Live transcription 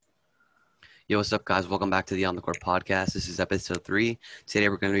Yo, what's up, guys? Welcome back to the On the Court podcast. This is episode 3. Today,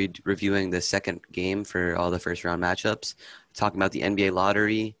 we're going to be reviewing the second game for all the first round matchups, talking about the NBA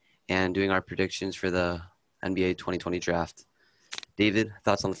lottery, and doing our predictions for the NBA 2020 draft. David,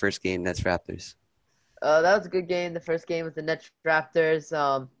 thoughts on the first game, Nets Raptors? That was a good game. The first game was the Nets Raptors.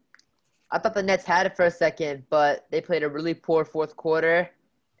 I thought the Nets had it for a second, but they played a really poor fourth quarter,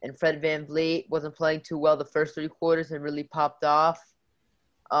 and Fred VanVleet wasn't playing too well the first 3 quarters and really popped off.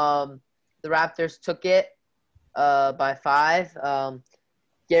 The Raptors took it by 5.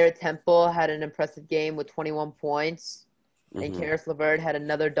 Garrett Temple had an impressive game with 21 points, and Caris LeVert had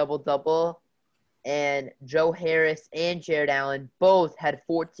another double-double. And Joe Harris and Jared Allen both had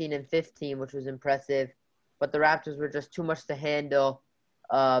 14 and 15, which was impressive. But the Raptors were just too much to handle.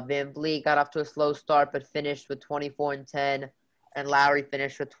 VanVleet got off to a slow start but finished with 24 and 10. And Lowry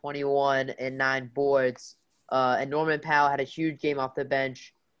finished with 21 and 9 boards. And Norman Powell had a huge game off the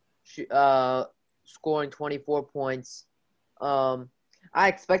bench, scoring 24 points. I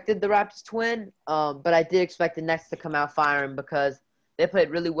expected the Raptors to win, but I did expect the Nets to come out firing because they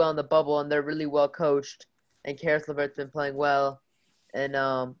played really well in the bubble, and they're really well coached. And Caris LeVert's been playing well. And,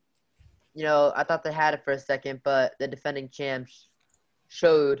 I thought they had it for a second, but the defending champs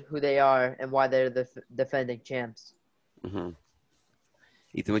showed who they are and why they're the defending champs.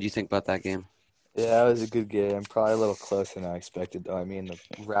 Ethan, what do you think about that game? Yeah, it was a good game. Probably a little closer than I expected, though. I mean, the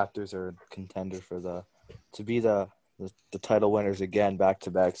Raptors are a contender to be the title winners again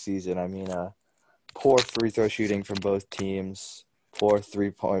back-to-back season. I mean, poor free throw shooting from both teams. Poor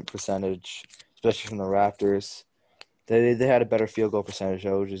 3-point percentage, especially from the Raptors. They had a better field goal percentage,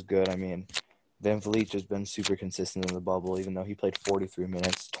 though, which is good. I mean, VanVleet has been super consistent in the bubble, even though he played 43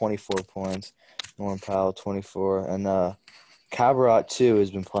 minutes, 24 points. Norman Powell, 24. And Cabarrot, too, has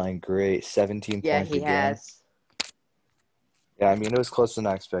been playing great, 17 Yeah, points a he game. has. Yeah, I mean, it was closer than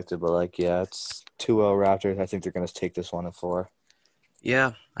I expected, but, it's 2-0 Raptors. I think they're going to take this one in 4.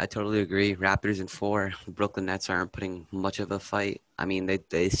 Yeah, I totally agree. Raptors in 4. Brooklyn Nets aren't putting much of a fight. I mean,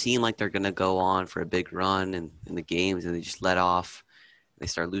 they seem like they're going to go on for a big run in the games, and they just let off. They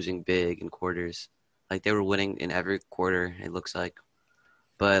start losing big in quarters. Like, they were winning in every quarter, it looks like.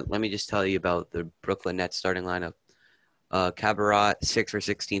 But let me just tell you about the Brooklyn Nets starting lineup. Cabarrot, 6 for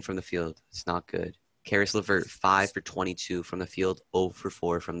 16 from the field. It's not good. Caris LeVert, 5 for 22 from the field, 0 for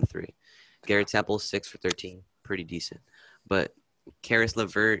 4 from the 3. Garrett Temple, 6 for 13. Pretty decent. But Caris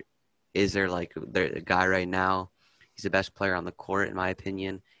LeVert is their guy right now. He's the best player on the court, in my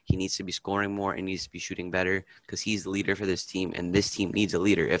opinion. He needs to be scoring more and needs to be shooting better because he's the leader for this team, and this team needs a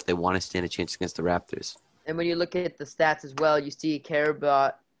leader if they want to stand a chance against the Raptors. And when you look at the stats as well, you see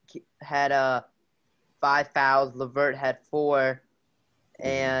Cabarrot had 5 fouls, LeVert had 4,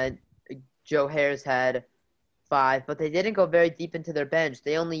 and Joe Harris had 5. But they didn't go very deep into their bench.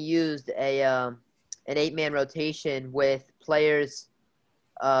 They only used an 8-man rotation with players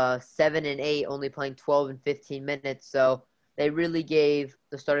 7 and 8 only playing 12 and 15 minutes. So they really gave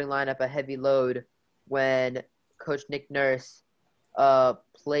the starting lineup a heavy load when Coach Nick Nurse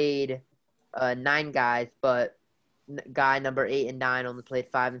played 9 guys, but guy number 8 and 9 only played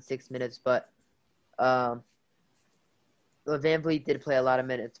 5 and 6 minutes. But VanVleet did play a lot of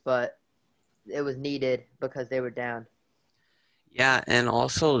minutes, but it was needed because they were down. Yeah, and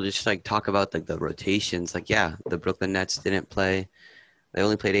also just talk about the rotations. The Brooklyn Nets didn't play. They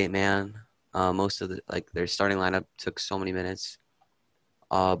only played 8-man. Most of their starting lineup took so many minutes.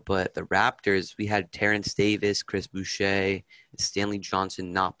 But the Raptors, we had Terrence Davis, Chris Boucher, and Stanley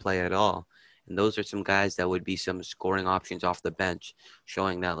Johnson not play at all. And those are some guys that would be some scoring options off the bench,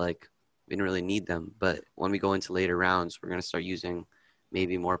 showing that we didn't really need them. But when we go into later rounds, we're going to start using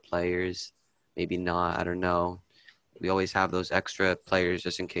maybe more players, maybe not. I don't know. We always have those extra players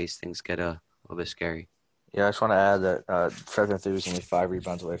just in case things get a little bit scary. Yeah, I just want to add that Fred VanVleet was only 5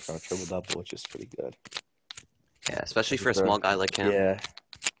 rebounds away from a triple-double, which is pretty good. Yeah, especially for a small guy like him. Yeah.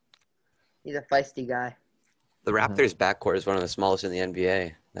 He's a feisty guy. The Raptors' backcourt is one of the smallest in the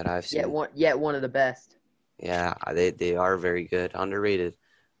NBA that I've seen. One of the best. Yeah, they are very good, underrated.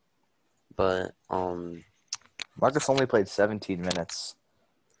 But Marcus only played 17 minutes.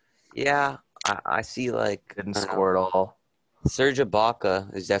 Yeah, I see Didn't score at all. Serge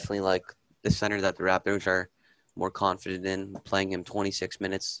Ibaka is definitely the center that the Raptors are more confident in, playing him 26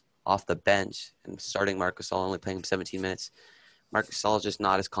 minutes off the bench and starting Marc Gasol only playing him 17 minutes. Marc Gasol is just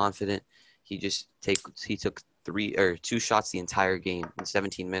not as confident. He took 2 shots the entire game in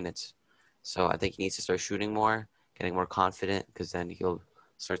 17 minutes. So I think he needs to start shooting more, getting more confident, because then he'll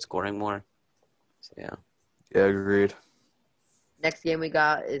start scoring more. So yeah. Yeah, agreed. Next game we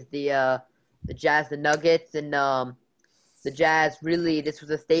got is the Jazz, the Nuggets, and the Jazz really, this was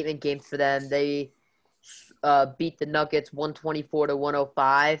a statement game for them. They beat the Nuggets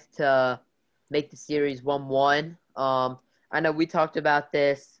 124-105 to make the series 1-1. I know we talked about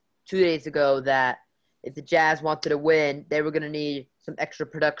this 2 days ago that if the Jazz wanted to win, they were going to need some extra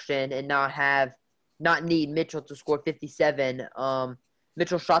production and not need Mitchell to score 57.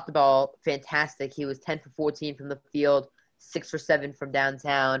 Mitchell shot the ball fantastic. He was 10 for 14 from the field, 6 for 7 from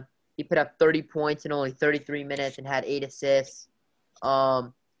downtown. He put up 30 points in only 33 minutes and had 8 assists.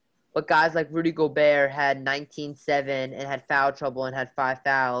 But guys like Rudy Gobert had 19-7 and had foul trouble and had 5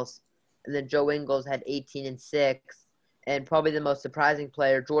 fouls. And then Joe Ingles had 18 and 6. And probably the most surprising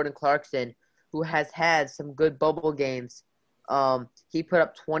player, Jordan Clarkson, who has had some good bubble games. He put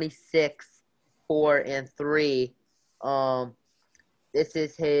up 26, 4, and 3. This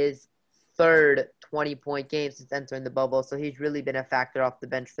is his third 20-point game since entering the bubble, so he's really been a factor off the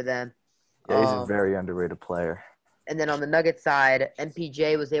bench for them. Yeah, he's a very underrated player. And then on the Nuggets side,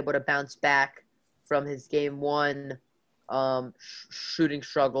 MPJ was able to bounce back from his game one shooting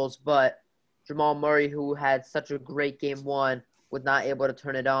struggles, but Jamal Murray, who had such a great game one, was not able to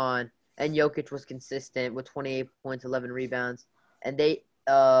turn it on. And Jokic was consistent with 28 points, 11 rebounds. And the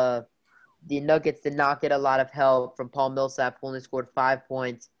Nuggets did not get a lot of help from Paul Millsap, who only scored 5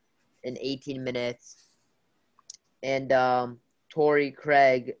 points in 18 minutes. And Torrey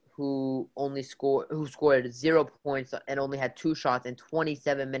Craig, who scored 0 points and only had 2 shots in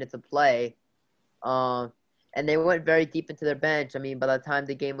 27 minutes of play. And they went very deep into their bench. I mean, by the time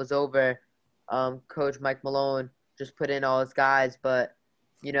the game was over, Coach Mike Malone just put in all his guys. But,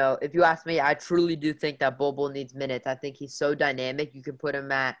 you know, if you ask me, I truly do think that Bobo needs minutes. I think he's so dynamic. You can put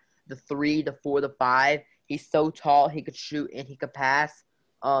him at the 3, the 4, the 5. He's so tall. He could shoot and he could pass.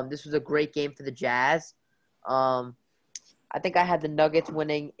 This was a great game for the Jazz. I think I had the Nuggets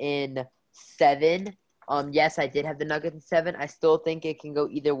winning in 7. Yes, I did have the Nuggets in 7. I still think it can go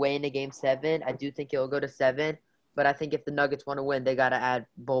either way in a game 7. I do think it will go to 7. But I think if the Nuggets want to win, they got to add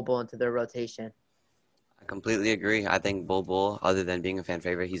Bobo into their rotation. I completely agree. I think Bol, other than being a fan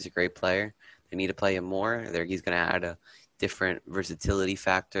favorite, he's a great player. They need to play him more. He's going to add a different versatility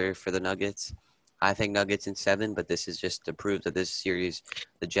factor for the Nuggets. I think Nuggets in 7, but this is just to prove that this series,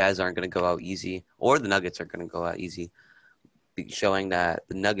 the Jazz aren't going to go out easy, or the Nuggets are going to go out easy, showing that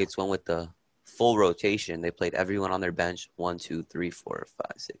the Nuggets went with the full rotation. They played everyone on their bench. 1, 2, 3, 4,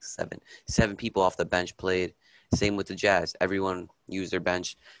 5, 6, 7. 7 people off the bench played. Same with the Jazz. Everyone used their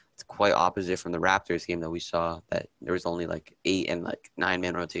bench. It's quite opposite from the Raptors game that we saw, that there was only like 8 and like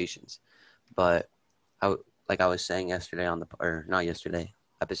 9-man rotations. But like I was saying yesterday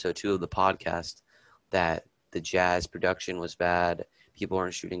episode 2 of the podcast, that the Jazz production was bad. People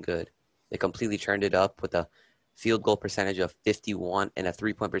weren't shooting good. They completely turned it up with a field goal percentage of 51 and a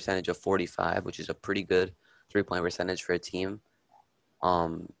 3-point percentage of 45, which is a pretty good 3-point percentage for a team.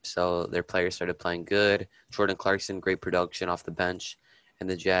 So their players started playing good. Jordan Clarkson, great production off the bench, and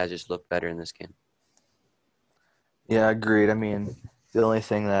the Jazz just looked better in this game. Yeah, agreed. I mean, the only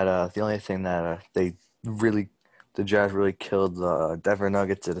thing that the Jazz really killed the Denver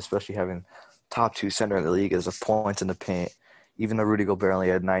Nuggets did, especially having top 2 center in the league, is the points in the paint. Even though Rudy Gobert only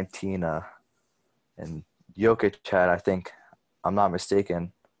had 19, and Jokic had, I think, I'm not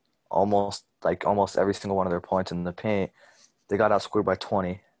mistaken, almost every single one of their points in the paint. They got outscored by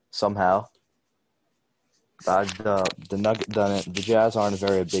 20 somehow. The Jazz aren't a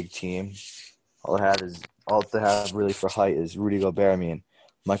very big team. All they have really for height is Rudy Gobert. I mean,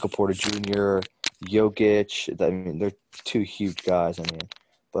 Michael Porter Jr., Jokic. I mean, they're 2 huge guys. I mean,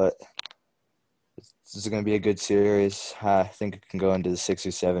 but this is going to be a good series. I think it can go into the 6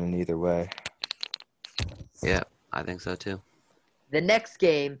 or 7 in either way. Yeah, I think so too. The next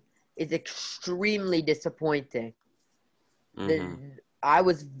game is extremely disappointing. I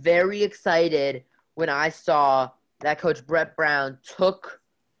was very excited when I saw that Coach Brett Brown took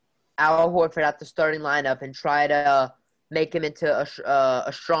Al Horford out the starting lineup and tried to make him into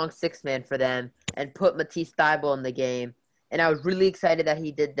a strong 6-man for them and put Matisse Thybulle in the game. And I was really excited that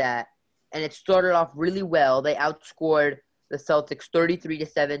he did that. And it started off really well. They outscored the Celtics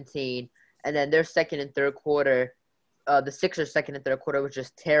 33-17. And then their second and third quarter, the Sixers' second and third quarter was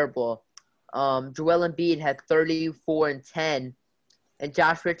just terrible. Joel Embiid had 34 and 10, and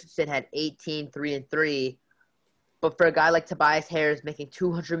Josh Richardson had 18, 3 and 3. But for a guy like Tobias Harris making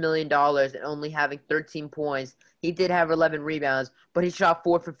 $200 million and only having 13 points, he did have 11 rebounds, but he shot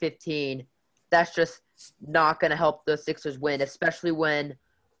 4 for 15. That's just not going to help the Sixers win, especially when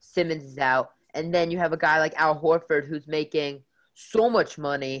Simmons is out. And then you have a guy like Al Horford who's making so much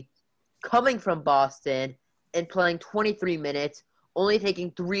money, coming from Boston and playing 23 minutes, only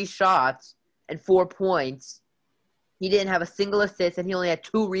taking 3 shots and 4 points. He didn't have a single assist, and he only had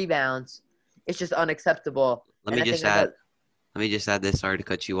 2 rebounds. It's just unacceptable. Let And me I just think add. Let me just add this. Sorry to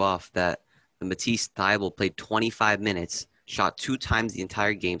cut you off. That the Matisse Thybulle played 25 minutes, shot 2 times the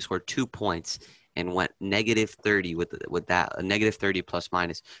entire game, scored 2 points, and went negative 30 with that a negative 30 plus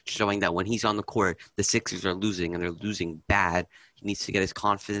minus, showing that when he's on the court, the Sixers are losing and they're losing bad. He needs to get his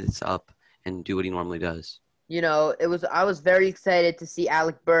confidence up and do what he normally does. I was very excited to see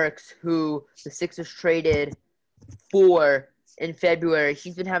Alec Burks, who the Sixers traded for in February.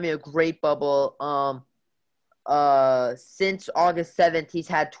 He's been having a great bubble. Since August 7th, he's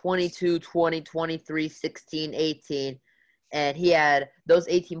had 22, 20, 23, 16, 18. And he had those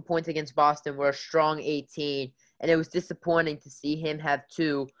 18 points against Boston were a strong 18. And it was disappointing to see him have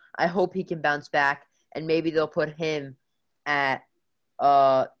 2. I hope he can bounce back, and maybe they'll put him at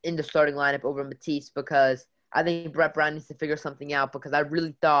in the starting lineup over Matisse, because I think Brett Brown needs to figure something out, because I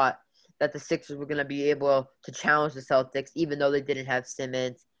really thought that the Sixers were going to be able to challenge the Celtics, even though they didn't have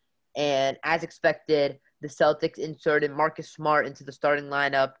Simmons. And as expected, the Celtics inserted Marcus Smart into the starting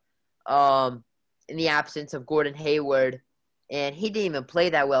lineup in the absence of Gordon Hayward. And he didn't even play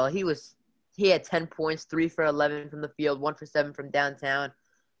that well. He had 10 points, 3 for 11 from the field, 1 for 7 from downtown.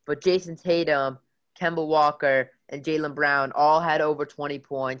 But Jason Tatum, Kemba Walker, and Jaylen Brown all had over 20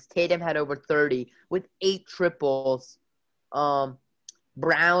 points. Tatum had over 30 with 8 triples.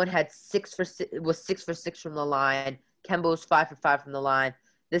 Brown had 6 for 6 from the line. Kemba was 5 for 5 from the line.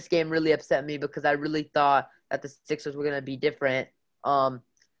 This game really upset me because I really thought that the Sixers were going to be different.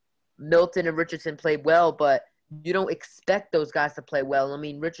 Milton and Richardson played well, but you don't expect those guys to play well. I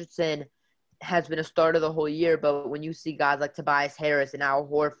mean, Richardson has been a starter the whole year, but when you see guys like Tobias Harris and Al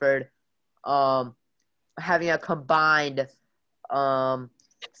Horford having a combined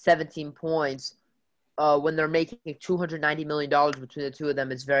 17 points when they're making $290 million between the two of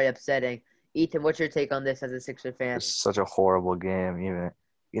them, it's very upsetting. Ethan, what's your take on this as a Sixer fan? It's such a horrible game. Even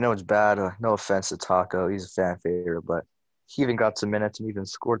it's bad. No offense to Taco, he's a fan favorite, but he even got some minutes and even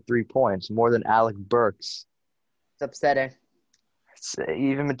scored 3 points, more than Alec Burks. It's upsetting.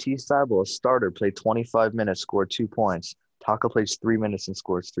 Even Matisse Thybulle, a starter, played 25 minutes, scored 2 points. Taco plays 3 minutes and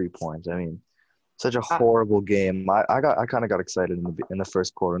scores 3 points. I mean, such a horrible game. I kind of got excited in the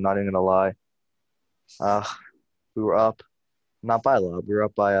first quarter. Not even gonna lie. We were up, not by a lot. We were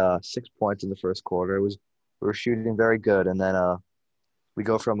up by 6 points in the first quarter. We were shooting very good, and then we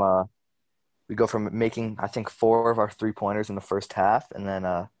go from making, I think, 4 of our 3-pointers in the first half, and then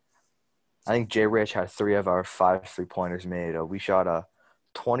I think Jay Rich had 3 of our 5 3-pointers made. We shot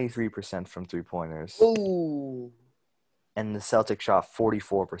 23% from 3-pointers. Ooh. And the Celtics shot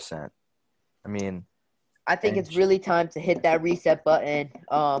 44%. I mean, I think it's really time to hit that reset button.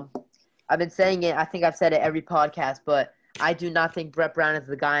 I've been saying it. I think I've said it every podcast, but I do not think Brett Brown is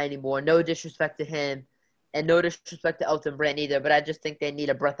the guy anymore. No disrespect to him, and no disrespect to Elton Brand either, but I just think they need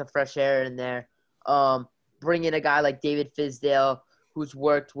a breath of fresh air in there. Bring in a guy like David Fizdale, who's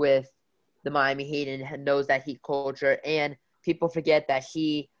worked with the Miami Heat and knows that Heat culture, and people forget that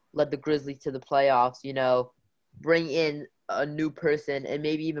he led the Grizzlies to the playoffs. Bring in a new person and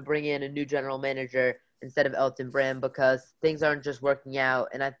maybe even bring in a new general manager instead of Elton Brand, because things aren't just working out.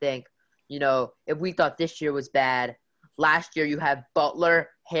 And I think, if we thought this year was bad, last year you have Butler,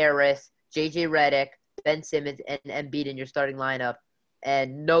 Harris, JJ Redick, Ben Simmons, and Embiid in your starting lineup.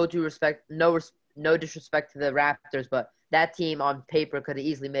 And no disrespect to the Raptors, but that team on paper could have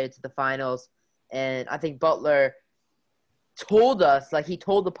easily made it to the finals. And I think Butler told us, he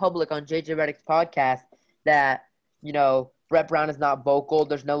told the public on JJ Redick's podcast, that, Brett Brown is not vocal.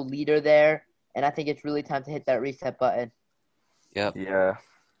 There's no leader there. And I think it's really time to hit that reset button. Yep. Yeah.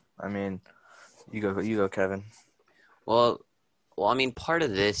 I mean, you go, Kevin. Well, I mean, part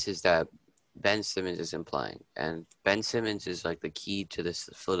of this is that Ben Simmons isn't playing. And Ben Simmons is the key to this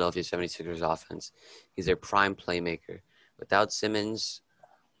Philadelphia 76ers offense. He's their prime playmaker. Without Simmons,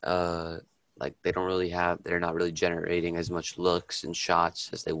 they're not really generating as much looks and shots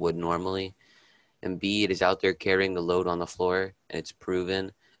as they would normally. Embiid is out there carrying the load on the floor, and it's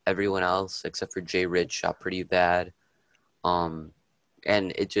proven. Everyone else, except for Jay Rich, shot pretty bad. And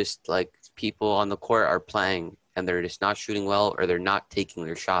it just, people on the court are playing, and they're just not shooting well, or they're not taking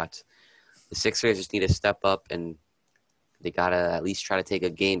their shots. The Sixers just need to step up, and they got to at least try to take a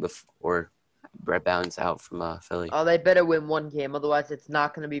game before Brett Brown's out from Philly. Oh, they better win one game. Otherwise, it's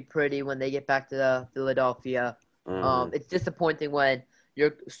not going to be pretty when they get back to Philadelphia. Mm-hmm. It's disappointing when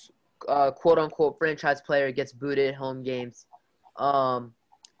your quote-unquote franchise player gets booted at home games.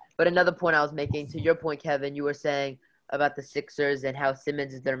 But another point I was making, to your point, Kevin, you were saying about the Sixers and how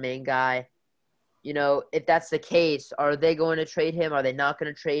Simmons is their main guy. If that's the case, are they going to trade him? Are they not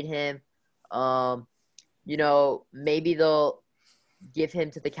going to trade him? maybe they'll give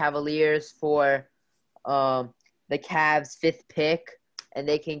him to the Cavaliers for the Cavs' 5th pick, and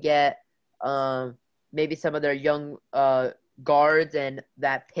they can get maybe some of their young guards and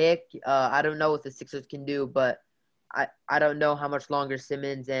that pick. I don't know what the Sixers can do, but I don't know how much longer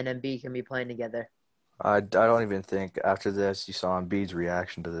Simmons and Embiid can be playing together. I don't even think after this you saw Embiid's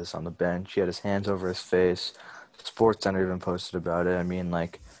reaction to this on the bench. He had his hands over his face. SportsCenter even posted about it. I mean,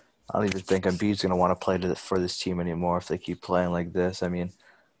 like, I don't even think Embiid's going to want to play for this team anymore if they keep playing like this. I mean,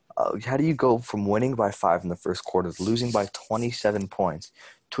 how do you go from winning by 5 in the first quarter to losing by 27 points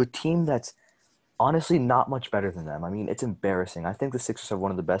to a team that's honestly not much better than them? I mean, it's embarrassing. I think the Sixers have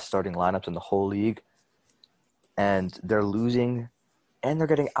one of the best starting lineups in the whole league, and they're losing, and they're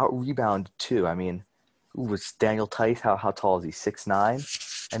getting out-rebounded too. I mean, who was Daniel Tice? How tall is he? 6'9"?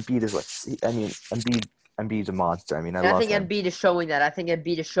 Embiid is what? I mean, Embiid's a monster. I mean, I love think him. Embiid is showing that. I think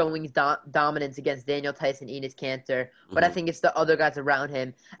Embiid is showing his dominance against Daniel Tice and Enes Kanter. But I think it's the other guys around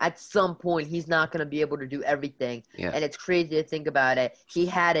him. At some point, he's not going to be able to do everything. Yeah. And it's crazy to think about it. He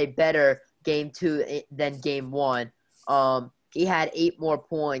had a better game 2 than game 1. He had 8 more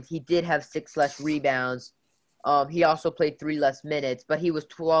points. He did have 6 less rebounds. He also played 3 less minutes, but he was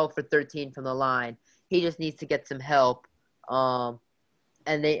 12 for 13 from the line. He just needs to get some help, and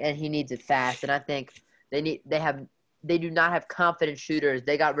he needs it fast. And I think they do not have confident shooters.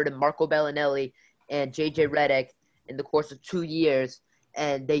 They got rid of Marco Bellinelli and JJ Redick in the course of 2 years,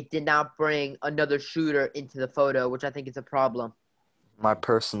 and they did not bring another shooter into the photo, which I think is a problem. I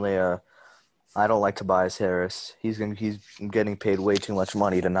don't like Tobias Harris. He's getting paid way too much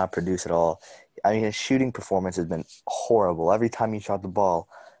money to not produce at all. I mean, his shooting performance has been horrible. Every time he shot the ball,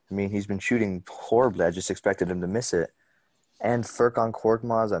 I mean, he's been shooting horribly. I just expected him to miss it. And Furkan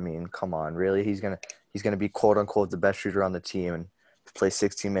Korkmaz, I mean, come on, really? He's gonna be quote unquote the best shooter on the team and play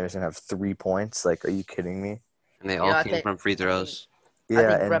 16 minutes and have 3 points. Like, are you kidding me? And they all came from free throws. I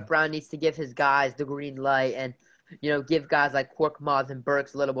think Brett Brown needs to give his guys the green light and give guys like Korkmaz and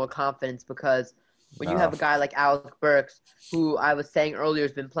Burks a little more confidence, because when you have a guy like Alec Burks, who I was saying earlier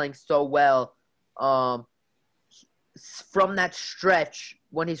has been playing so well, from that stretch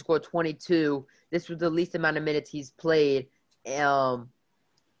when he scored 22, this was the least amount of minutes he's played, and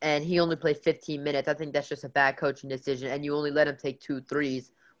he only played 15 minutes. I think that's just a bad coaching decision, and you only let him take 2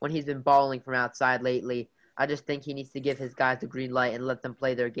 threes when he's been balling from outside lately. I just think he needs to give his guys the green light and let them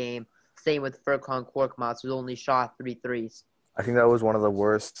play their game. Same with Furkan Korkmaz, who only shot 3 threes. I think that was one of the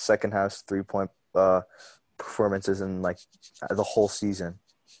worst second half 3-point performances in like the whole season.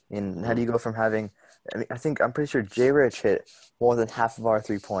 And how do you go from having? I mean, I'm pretty sure Jay Rich hit more than half of our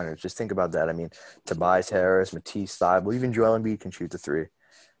 3-pointers. Just think about that. I mean, Tobias Harris, Matisse Thybulle, even Joel Embiid can shoot the 3.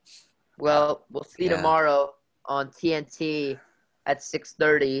 Well, we'll see tomorrow on TNT at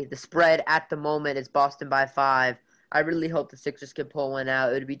 6:30. The spread at the moment is Boston by 5. I really hope the Sixers can pull one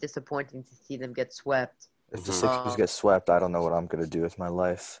out. It would be disappointing to see them get swept. If the Sixers get swept, I don't know what I'm going to do with my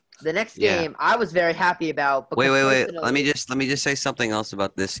life. The next game I was very happy about. Wait. Let me just say something else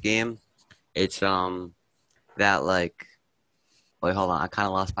about this game. It's that like wait, hold on. I kind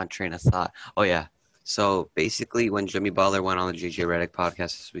of lost my train of thought. Oh yeah. So basically, when Jimmy Butler went on the JJ Redick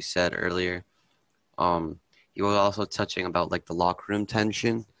podcast, as we said earlier, he was also touching about like the locker room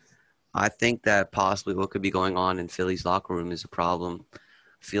tension. I think that possibly what could be going on in Philly's locker room is a problem.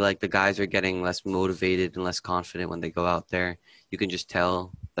 I feel like the guys are getting less motivated and less confident when they go out there. You can just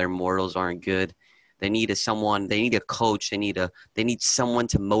tell their morals aren't good. They need a coach. They need someone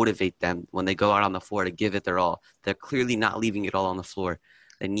to motivate them when they go out on the floor to give it their all. They're clearly not leaving it all on the floor.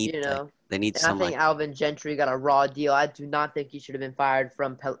 They need someone. I think Alvin Gentry got a raw deal. I do not think he should have been fired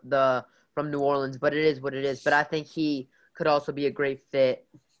from New Orleans, but it is what it is. But I think he could also be a great fit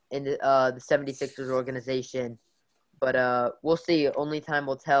in the 76ers organization. But we'll see. Only time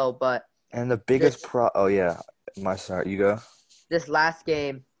will tell. And the biggest you go. This last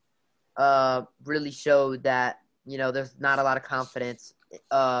game really showed that there's not a lot of confidence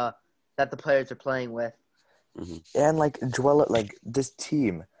that the players are playing with. Mm-hmm. And like this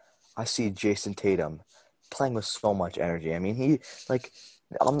team, I see Jason Tatum playing with so much energy. I mean,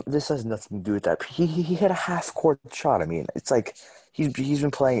 this has nothing to do with that. He hit a half-court shot. I mean, it's like he's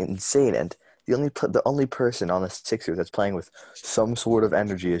been playing insane, and the only person on the Sixers that's playing with some sort of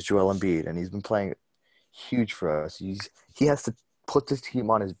energy is Joel Embiid, and he's been playing huge for us. He has to put this team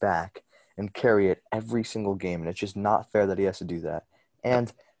on his back and carry it every single game, and it's just not fair that he has to do that.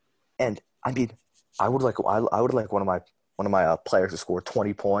 And I mean, I would like one of my players to score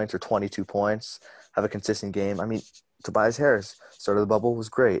 20 points or 22 points, have a consistent game. I mean, Tobias Harris, start of the bubble, was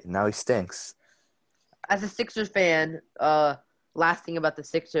great. Now he stinks. As a Sixers fan, last thing about the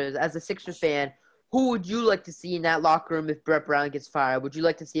Sixers, as a Sixers fan Who would you like to see in that locker room if Brett Brown gets fired? Would you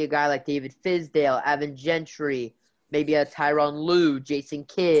like to see a guy like David Fizdale, Evan Gentry, maybe a Tyronn Lue, Jason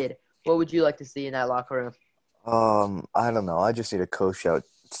Kidd? What would you like to see in that locker room? I don't know. I just need a coach that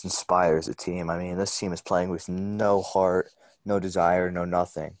inspires a team. I mean, this team is playing with no heart, no desire, no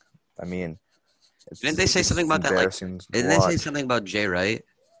nothing. I mean, Didn't they say something it's about that? Like, embarrassing to didn't they say watch. something about Jay Wright?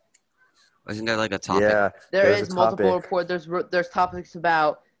 Wasn't there like a topic? Yeah, There there's is a multiple topic. reports. There's topics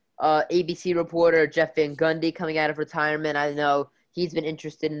about ABC reporter Jeff Van Gundy coming out of retirement. I know he's been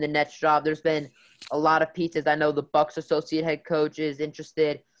interested in the Nets job. There's been a lot of pieces. I know the Bucks associate head coach is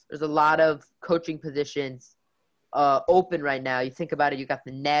interested. There's a lot of coaching positions open right now. You think about it, you got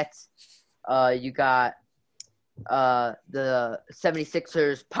the Nets, you got the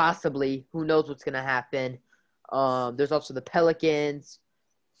 76ers possibly. Who knows what's going to happen. There's also the Pelicans.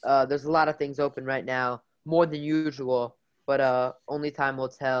 There's a lot of things open right now, more than usual, but only time will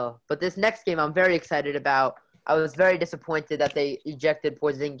tell. But this next game I'm very excited about. I was very disappointed that they ejected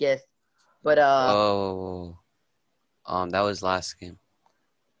Porzingis, but Oh, that was last game.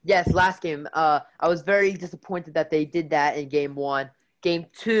 yes, last game. I was very disappointed that they did that in game 1. Game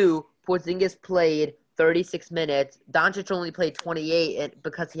 2, Porzingis played 36 minutes. Doncic only played 28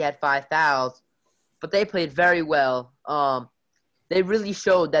 because he had 5 fouls, but they played very well. They really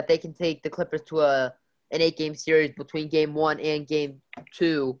showed that they can take the Clippers to an 8-game series between game 1 and game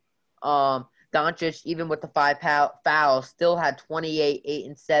 2. Doncic, even with the 5 fouls, still had 28, 8,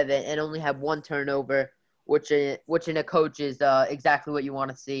 and 7, and only had 1 turnover, which in a coach is exactly what you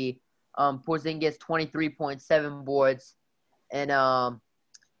want to see. Porzingis 23.7 boards, and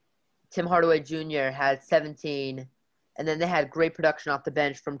Tim Hardaway Jr. had 17, and then they had great production off the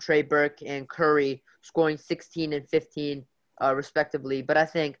bench from Trey Burke and Curry, scoring 16 and 15 respectively. But I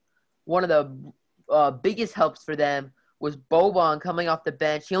think one of the biggest helps for them was Boban coming off the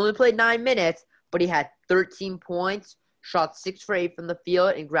bench. He only played 9 minutes, but he had 13 points, shot 6 for 8 from the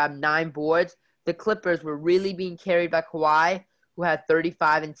field, and grabbed 9 boards. The Clippers were really being carried by Kawhi, who had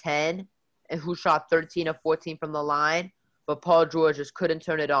 35 and 10, and who shot 13 of 14 from the line. But Paul George just couldn't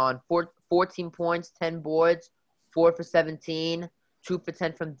turn it on. 14 points, 10 boards, 4 for 17, 2 for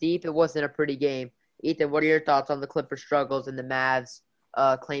 10 from deep. It wasn't a pretty game. Ethan, what are your thoughts on the Clippers' struggles and the Mavs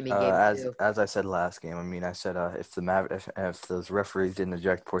claiming game 2? As I said last game, I mean, I said if those referees didn't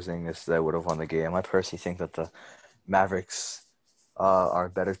eject Porzingis, they would have won the game. I personally think that the Mavericks are a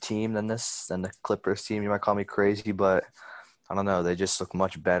better team than the Clippers team. You might call me crazy, but I don't know. They just look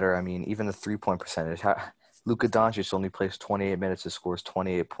much better. I mean, even the 3-point percentage. Luka Doncic only plays 28 minutes and scores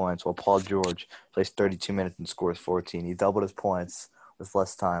 28 points, while Paul George plays 32 minutes and scores 14. He doubled his points with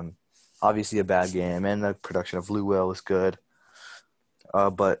less time. Obviously a bad game, and the production of Lou Will was good.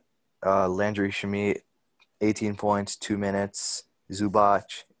 But Landry Shamet, 18 points, 2 minutes. Zubac,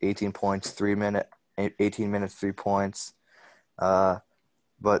 18 points, 18 minutes, 3 points. But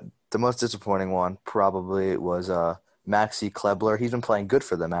the most disappointing one probably was Maxi Klebler. He's been playing good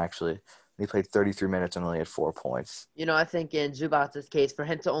for them, actually. He played 33 minutes and only had 4 points. You know, I think in Zubac's case, for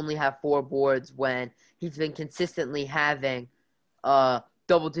him to only have 4 boards when he's been consistently having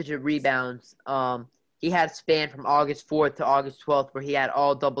double-digit rebounds. He had a span from August 4th to August 12th where he had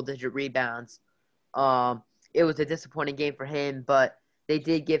all double-digit rebounds. It was a disappointing game for him, but they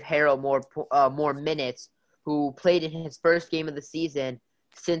did give Harold more minutes, who played in his first game of the season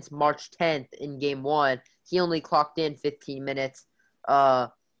since March 10th in Game 1. He only clocked in 15 minutes.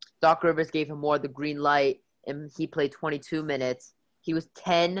 Doc Rivers gave him more of the green light, and he played 22 minutes. He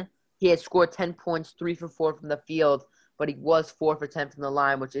had scored 10 points, 3 for 4 from the field, but he was 4 for 10 from the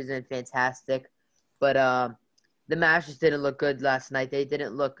line, which isn't fantastic. But the Mavs just didn't look good last night. They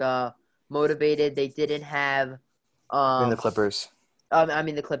didn't look motivated. They didn't have The Clippers.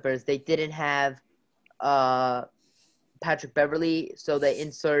 the Clippers. They didn't have Patrick Beverly, so they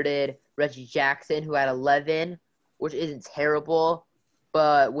inserted Reggie Jackson, who had 11, which isn't terrible.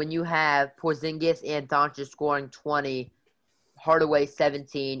 But when you have Porzingis and Doncic scoring 20, Hardaway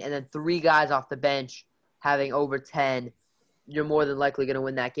 17, and then 3 guys off the bench having over 10, you're more than likely going to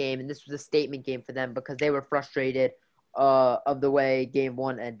win that game. And this was a statement game for them because they were frustrated of the way Game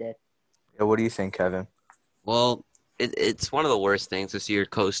 1 ended. Yeah, what do you think, Kevin? Well, it's one of the worst things to see your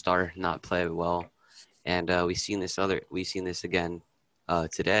co-star not play well, and we've seen this again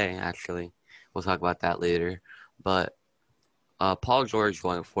today. Actually, we'll talk about that later. But Paul George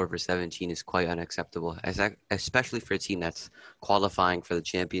going 4 for 17 is quite unacceptable, especially for a team that's qualifying for the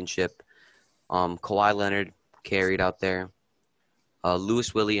championship. Kawhi Leonard carried out there.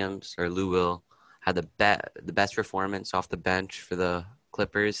 Lewis Williams, or Lou Will, had the best performance off the bench for the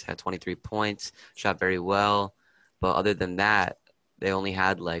Clippers, had 23 points, shot very well. But other than that, they only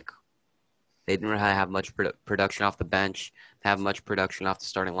had like They didn't really have much production off the bench, have much production off the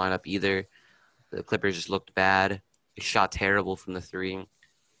starting lineup either. The Clippers just looked bad. They shot terrible from the three.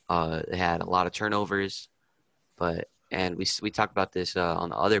 They had a lot of turnovers, and we talked about this on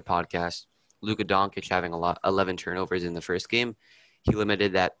the other podcast. Luka Doncic having 11 turnovers in the first game. He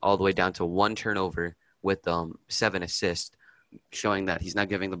limited that all the way down to 1 turnover with 7 assists, showing that he's not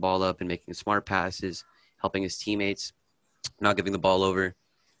giving the ball up and making smart passes, helping his teammates, not giving the ball over,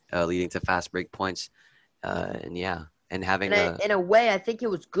 leading to fast break points. And having in a way, I think it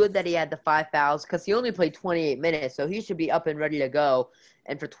was good that he had the 5 fouls because he only played 28 minutes, so he should be up and ready to go.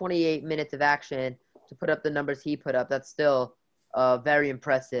 And for 28 minutes of action to put up the numbers he put up, that's still very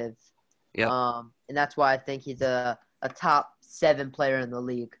impressive. Yep. And that's why I think he's a top 7 player in the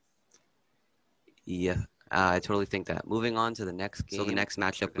league. Yeah, I totally think that. Moving on to the next game. So the next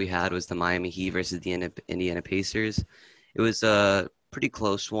matchup we had was the Miami Heat versus the Indiana Pacers. It was a pretty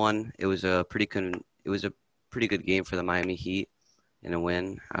close one. It was a pretty good game for the Miami Heat in a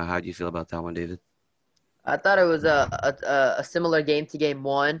win. How do you feel about that one, David? I thought it was a similar game to game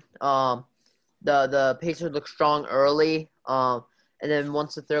 1. The Pacers looked strong early. And then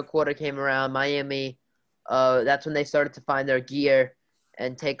once the third quarter came around, Miami, that's when they started to find their gear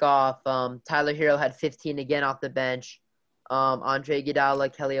and take off. Tyler Hero had 15 again off the bench. Andre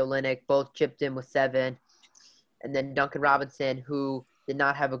Iguodala, Kelly Olynyk both chipped in with 7. And then Duncan Robinson, who did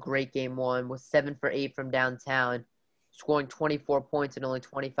not have a great game 1, was 7 for 8 from downtown, scoring 24 points in only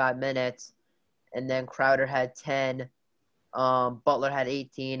 25 minutes. And then Crowder had 10. Butler had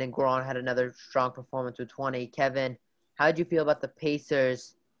 18, and Goran had another strong performance with 20. Kevin, how did you feel about the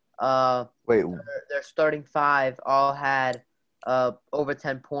Pacers? Their starting 5 all had over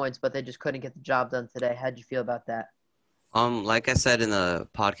 10 points, but they just couldn't get the job done today. How did you feel about that? Like I said in the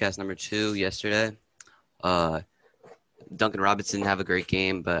podcast number 2 yesterday, Duncan Robinson didn't have a great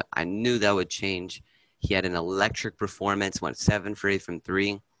game, but I knew that would change. He had an electric performance, went 7 for 8 from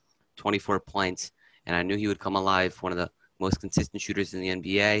 3, 24 points, and I knew he would come alive, one of the most consistent shooters in the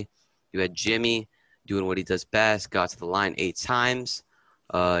NBA. You had Jimmy doing what he does best, got to the line 8 times.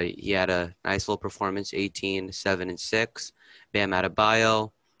 He had a nice little performance, 18, 7, and 6. Bam Adebayo,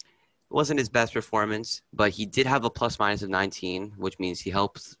 it wasn't his best performance, but he did have a plus-minus of 19, which means he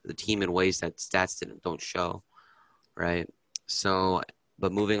helps the team in ways that stats don't show, right? So,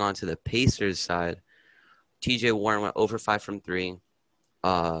 but moving on to the Pacers side, TJ Warren went over 5 from 3.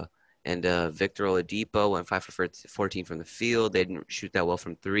 And Victor Oladipo went 5 for 14 from the field. They didn't shoot that well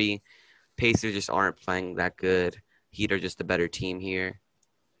from 3. Pacers just aren't playing that good. Heat are just a better team here.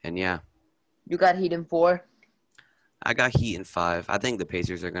 And yeah. You got Heat in 4? I got Heat in 5. I think the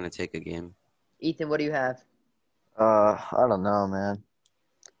Pacers are going to take a game. Ethan, what do you have? I don't know, man.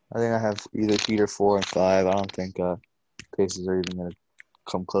 I think I have either Heat or 4 and 5. I don't think Pacers are even going to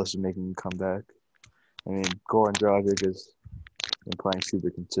come close to making a comeback. I mean, Goran Dragic has been playing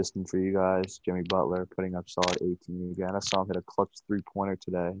super consistent for you guys. Jimmy Butler putting up solid 18 again. I saw him hit a clutch 3-pointer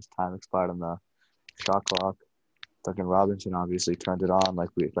today. His time expired on the shot clock. Duncan Robinson obviously turned it on. Like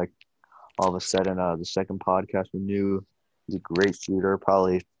all of a sudden, the second podcast we knew he's a great shooter.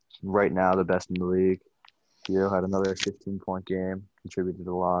 Probably right now the best in the league. Hero had another 15-point game, contributed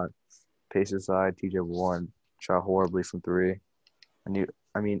a lot. Pacers side, TJ Warren shot horribly from 3.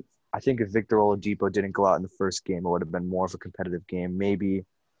 I think if Victor Oladipo didn't go out in the first game, it would have been more of a competitive game. Maybe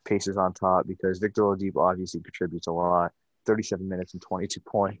Pacers on top because Victor Oladipo obviously contributes a lot. 37 minutes and 22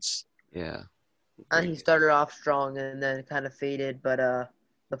 points. Yeah. And he started off strong and then kind of faded, but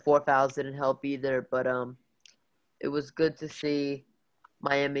the 4 fouls didn't help either. But it was good to see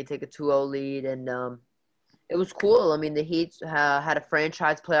Miami take a 2-0 lead, and it was cool. I mean, the Heat had a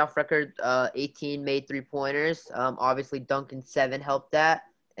franchise playoff record, 18 made 3-pointers. Obviously, Duncan's 7 helped that,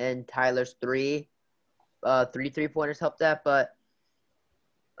 and Tyler's 3 3-pointers helped that. But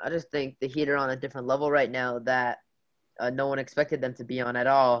I just think the Heat are on a different level right now that no one expected them to be on at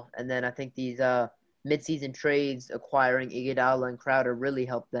all. And then I think these midseason trades acquiring Iguodala and Crowder really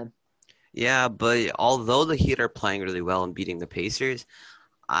helped them. Yeah, but although the Heat are playing really well and beating the Pacers,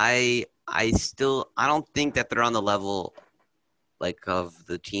 I don't think that they're on the level like of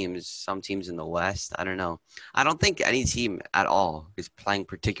some teams in the West. I don't know. I don't think any team at all is playing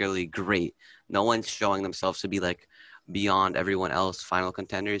particularly great. No one's showing themselves to be like beyond everyone else final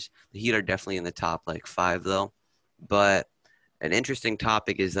contenders. The Heat are definitely in the top 5 though. But an interesting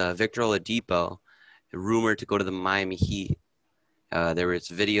topic is Victor Oladipo, rumored to go to the Miami Heat. There was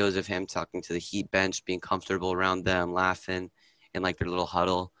videos of him talking to the Heat bench, being comfortable around them, laughing in their little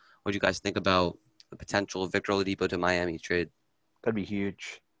huddle. What do you guys think about the potential of Victor Oladipo to Miami trade? That'd be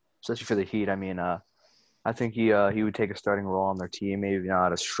huge, especially for the Heat. I mean, I think he would take a starting role on their team, maybe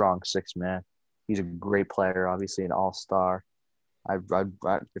not a strong 6-man, He's a great player, obviously an all-star. If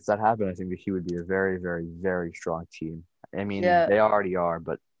that happened, I think that he would be a very, very, very strong team. I mean, Yeah, they already are,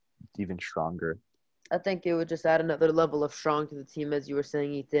 but even stronger. I think it would just add another level of strong to the team, as you were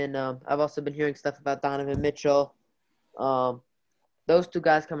saying, Ethan. I've also been hearing stuff about Donovan Mitchell. Um, those two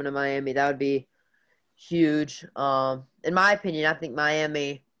guys coming to Miami, that would be huge. In my opinion, I think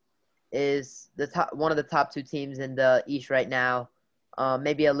Miami is one of the top two teams in the East right now.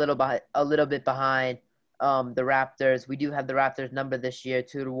 Maybe a little bit behind the Raptors. We do have the Raptors number this year,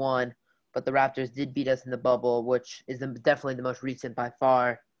 2-1, but the Raptors did beat us in the bubble, which is definitely the most recent by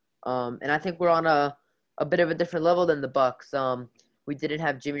far. And I think we're on a bit of a different level than the Bucks. We didn't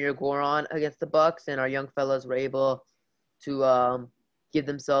have Jimmy or Goran against the Bucks, and our young fellas were able to give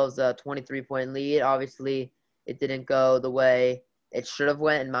themselves a 23-point lead. Obviously, it didn't go the way it should have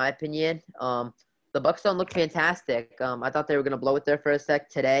went, in my opinion. The Bucks don't look fantastic. I thought they were going to blow it there for a sec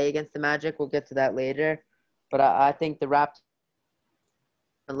today against the Magic. We'll get to that later. But I think the Raptors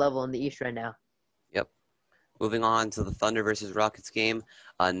are level in the East right now. Yep. Moving on to the Thunder versus Rockets game.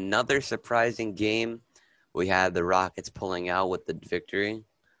 Another surprising game. We had the Rockets pulling out with the victory.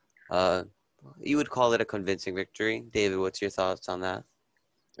 You would call it a convincing victory. David, what's your thoughts on that?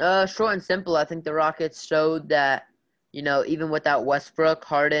 Short and simple. I think the Rockets showed that, even without Westbrook,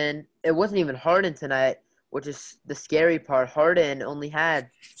 Harden, it wasn't even Harden tonight, which is the scary part. Harden only had,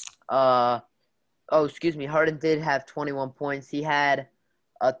 Harden did have 21 points. He had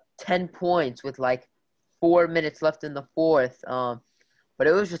 10 points with like 4 minutes left in the fourth. But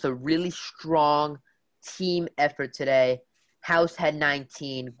it was just a really strong team effort today. House had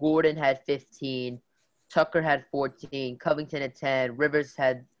 19, Gordon had 15, Tucker had 14, Covington had 10, Rivers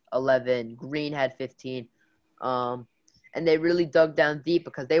had 11, Green had 15. And they really dug down deep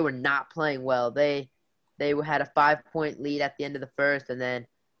because they were not playing well. They had a 5-point lead at the end of the first, and then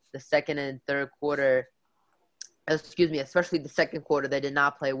the second and third quarter, especially the second quarter, they did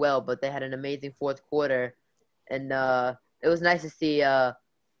not play well, but they had an amazing fourth quarter. And it was nice to see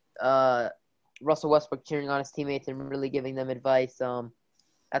Russell Westbrook cheering on his teammates and really giving them advice.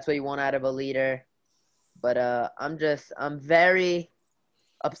 That's what you want out of a leader. But I'm very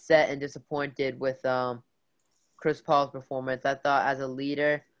upset and disappointed with Chris Paul's performance. I thought as a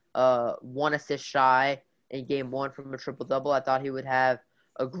leader, 1 assist shy in game 1 from a triple-double. I thought he would have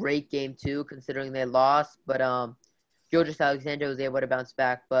a great game 2 considering they lost. But Gilgeous Alexander was able to bounce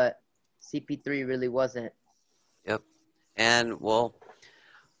back, but CP3 really wasn't. Yep. And, well,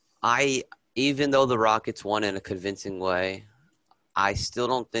 even though the Rockets won in a convincing way, I still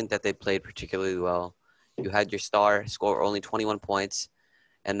don't think that they played particularly well. You had your star score only 21 points,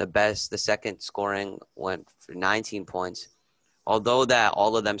 and the second scoring went for 19 points. Although that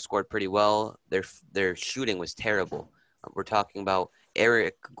all of them scored pretty well, their shooting was terrible. We're talking about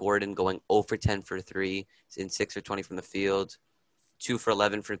Eric Gordon going 0 for 10 for 3, in 6 for 20 from the field, 2 for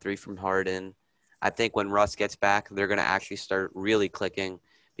 11 for 3 from Harden. I think when Russ gets back, they're going to actually start really clicking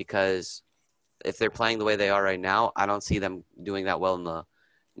because if they're playing the way they are right now, I don't see them doing that well in the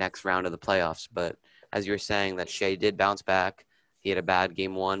next round of the playoffs. But as you were saying, that Shea did bounce back. He had a bad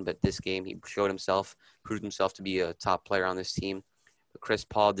game 1, but this game he proved himself to be a top player on this team. But Chris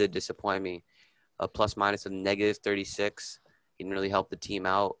Paul did disappoint me. A plus-minus of -36. He didn't really help the team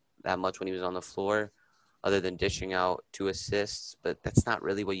out that much when he was on the floor, other than dishing out 2 assists. But that's not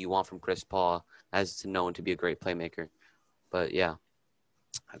really what you want from Chris Paul, as known to be a great playmaker. But, yeah,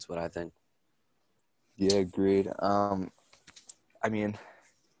 that's what I think. Yeah, agreed. I mean,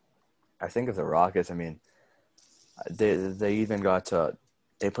 I think of the Rockets, they even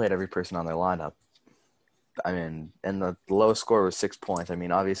they played every person on their lineup. And the lowest score was 6 points.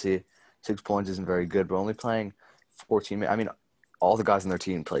 Obviously 6 points isn't very good, but only playing 14 minutes. All the guys on their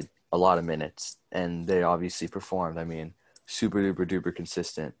team played a lot of minutes, and they obviously performed. Super duper duper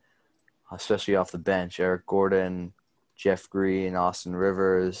consistent, especially off the bench. Eric Gordon, Jeff Green, Austin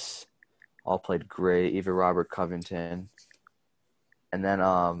Rivers, all played great. Even Robert Covington. And then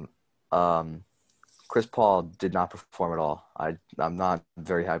Chris Paul did not perform at all. I'm not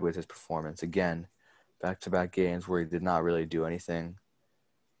very happy with his performance. Again, back-to-back games where he did not really do anything.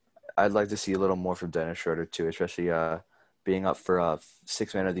 I'd like to see a little more from Dennis Schroeder too, especially being up for a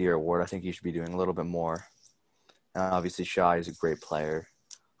 6th Man of the Year award. I think he should be doing a little bit more. And obviously, Shai is a great player.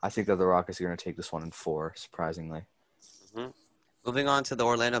 I think that the Rockets are going to take this one in 4, surprisingly. Mm-hmm. Moving on to the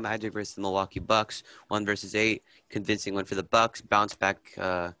Orlando Magic versus the Milwaukee Bucks, 1 versus 8. Convincing win for the Bucks. Bounce back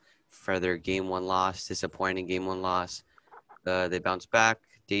for their Game 1 loss. Disappointing Game 1 loss. They bounce back.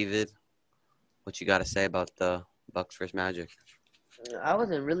 David, what you got to say about the Bucks versus Magic? I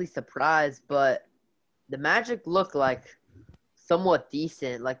wasn't really surprised, but the Magic looked like somewhat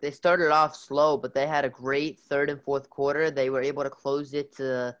decent. Like, they started off slow, but they had a great third and fourth quarter. They were able to close it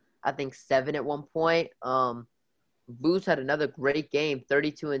to, I think, 7 at one point. Boost had another great game,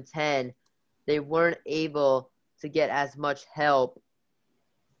 32-10. They weren't able to get as much help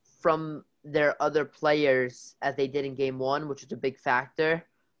from their other players as they did in game one, which is a big factor.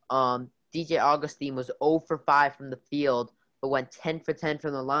 DJ Augustine was 0 for 5 from the field, but went 10 for 10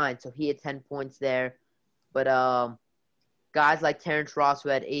 from the line, so he had 10 points there. But guys like Terrence Ross, who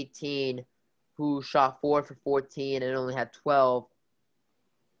had 18, who shot 4 for 14 and only had 12.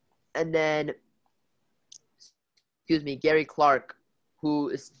 And then, Gary Clark, who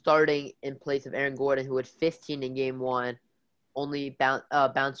is starting in place of Aaron Gordon, who had 15 in game one, only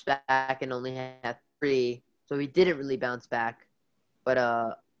bounced back and only had 3. So he didn't really bounce back.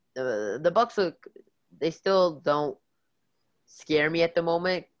 But the Bucks they still don't scare me at the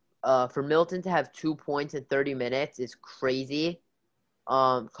moment. For Milton to have 2 points in 30 minutes is crazy.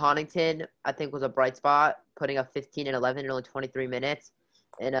 Connaughton, I think, was a bright spot, putting up 15 and 11 in only 23 minutes.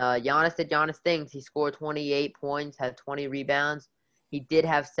 And Giannis did Giannis things. He scored 28 points, had 20 rebounds. He did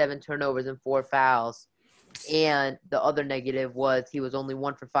have 7 turnovers and 4 fouls. And the other negative was he was only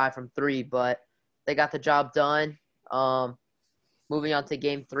 1 for 5 from 3, but they got the job done. Moving on to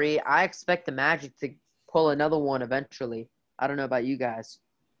game 3, I expect the Magic to pull another one eventually. I don't know about you guys.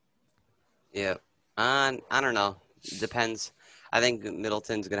 Yeah. I don't know. Depends. I think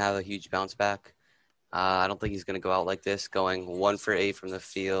Middleton's going to have a huge bounce back. I don't think he's going to go out like this, going 1 for 8 from the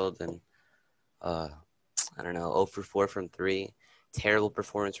field and, I don't know, 0 for 4 from 3. Terrible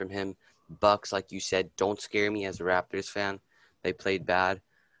performance from him. Bucks, like you said, don't scare me as a Raptors fan. They played bad.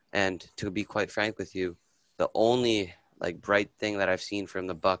 And to be quite frank with you, the only bright thing that I've seen from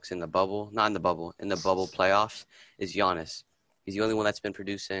the Bucks in the bubble playoffs is Giannis. He's the only one that's been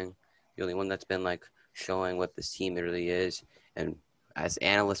producing, the only one that's been showing what this team really is. And as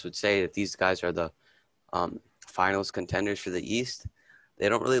analysts would say, that these guys are the finals contenders for the East. They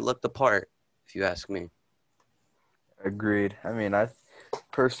don't really look the part, if you ask me. Agreed. I mean, I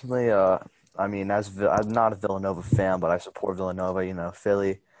personally, I'm not a Villanova fan, but I support Villanova.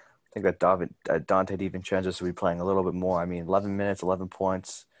 Philly. I think that Dante DiVincenzo will be playing a little bit more. I mean, 11 minutes, 11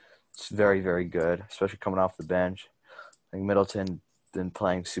 points. It's very, very good, especially coming off the bench. I think Middleton been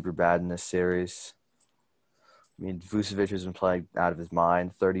playing super bad in this series. I mean, Vucevic has been playing out of his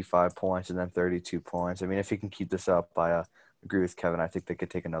mind, 35 points and then 32 points. I mean, if he can keep this up, I agree with Kevin. I think they could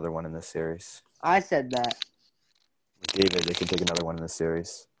take another one in this series. I said that. David, they could take another one in this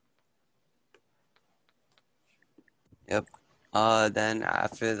series. Yep. Then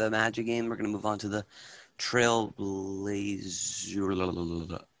after the Magic game, we're going to move on to the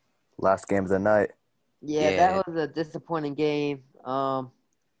Trailblazers. Last game of the night. Yeah, that was a disappointing game. I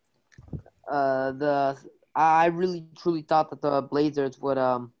really truly thought that the Blazers would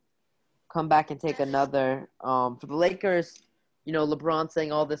come back and take another. For the Lakers, LeBron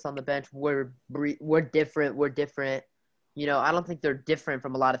saying all this on the bench, we're different. I don't think they're different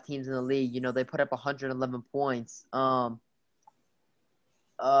from a lot of teams in the league. They put up 111 points.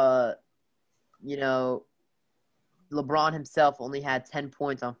 LeBron himself only had 10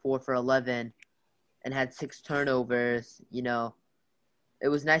 points on 4 for 11 and had 6 turnovers. It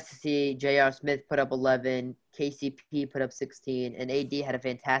was nice to see J.R. Smith put up 11, KCP put up 16, and AD had a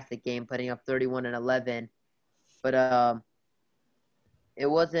fantastic game putting up 31 and 11. But it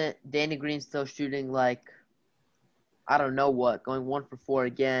wasn't – Danny Green still shooting I don't know what, going 1 for 4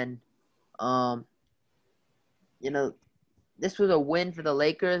 again. This was a win for the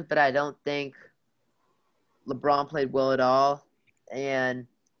Lakers, but I don't think LeBron played well at all. And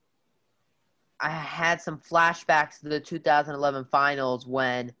I had some flashbacks to the 2011 finals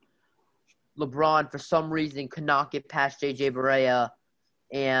when LeBron, for some reason, could not get past J.J. Barea.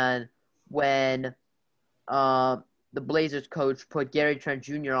 And when the Blazers coach put Gary Trent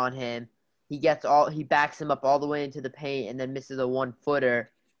Jr. on him, he backs him up all the way into the paint and then misses a 1-footer.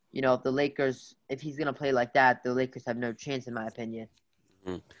 If he's going to play like that, the Lakers have no chance, in my opinion.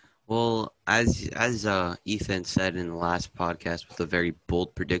 Mm-hmm. Well, as Ethan said in the last podcast with a very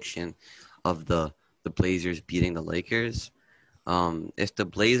bold prediction of the Blazers beating the Lakers, if the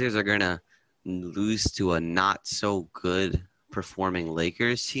Blazers are going to lose to a not-so-good performing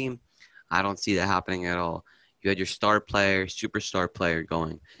Lakers team, I don't see that happening at all. You had your superstar player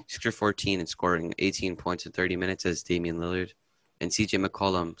going 6 for 14 and scoring 18 points in 30 minutes as Damian Lillard, and C.J.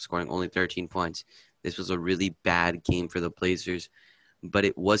 McCollum scoring only 13 points. This was a really bad game for the Blazers, but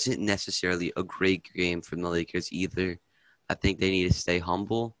it wasn't necessarily a great game from the Lakers either. I think they need to stay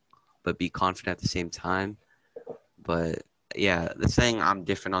humble, but be confident at the same time. But, yeah, the saying I'm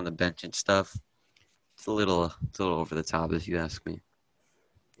different on the bench and stuff, It's a little over the top, if you ask me.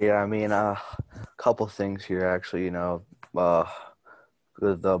 Yeah, I mean, a couple things here actually. Uh,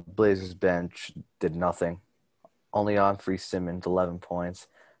 the Blazers bench did nothing. Only on Free Simmons, 11 points.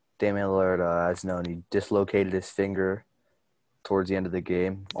 Damian Lillard, as known, he dislocated his finger towards the end of the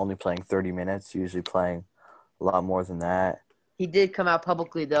game, only playing 30 minutes, usually playing a lot more than that, He did come out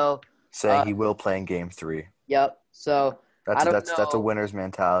publicly though. saying he will play in Game 3. Yep. So That's I don't that's a know. winner's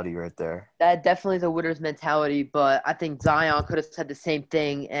mentality right there. That definitely is a winner's mentality, but I think Zion could have said the same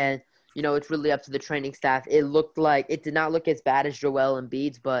thing, and it's really up to the training staff. It did not look as bad as Joel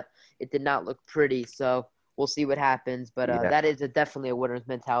Embiid's, but it did not look pretty. So we'll see what happens. But Yeah. that is definitely a winner's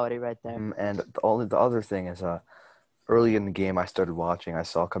mentality right there. And the other thing is, early in the game, I started watching. I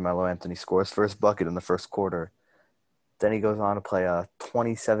saw Carmelo Anthony score his first bucket in the first quarter. Then he goes on to play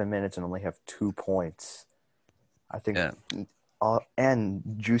 27 minutes and only have 2 points. I think, Yeah. and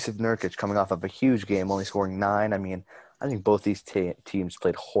Jusuf Nurkic coming off of a huge game, only scoring 9. I mean, I think both these teams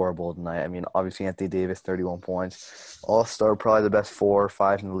played horrible tonight. I mean, obviously Anthony Davis, 31 points. All-star, probably the best 4 or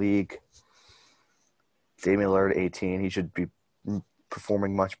 5 in the league. Damian Lillard, 18. He should be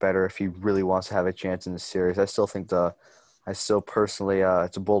performing much better if he really wants to have a chance in the series. I still personally,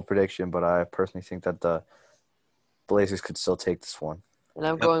 it's a bold prediction, but I personally think that the Blazers could still take this one. And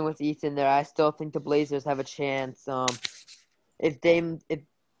I'm Yep. going with Ethan there. I still think the Blazers have a chance. If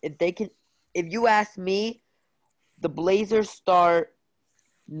you ask me, the Blazers start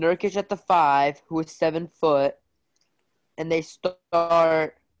Nurkic at the 5, who is 7 foot, and they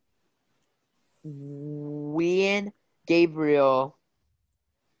start Wien Gabriel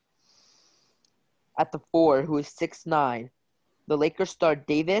at the 4, who is 6'9". The Lakers start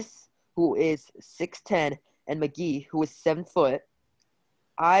Davis, who is 6'10", and McGee, who is 7 foot.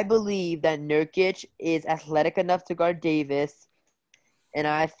 I believe that Nurkic is athletic enough to guard Davis, and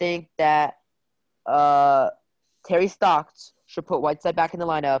I think that Terry Stotts should put Whiteside back in the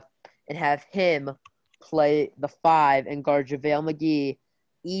lineup and have him play the 5 and guard JaVale McGee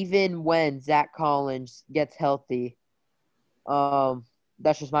even when Zach Collins gets healthy.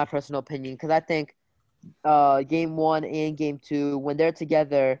 That's just my personal opinion because I think Game 1 and Game 2, when they're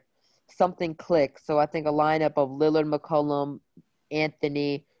together, something clicks. So I think a lineup of Lillard, McCollum,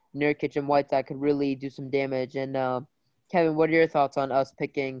 Anthony, Nurkic, and Whiteside could really do some damage. And Kevin, what are your thoughts on us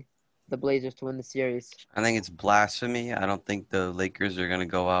picking the Blazers to win the series? I think it's blasphemy. I don't think the Lakers are going to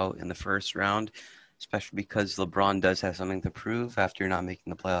go out in the first round, especially because LeBron does have something to prove after not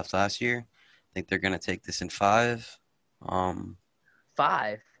making the playoffs last year. I think they're going to take this in 5.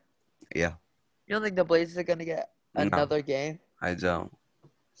 5. Yeah. You don't think the Blazers are going to get No. another game? I don't.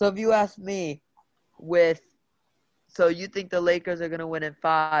 So if you ask me, so you think the Lakers are going to win in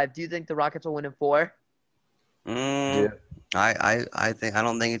 5? Do you think the Rockets will win in 4? Yeah. I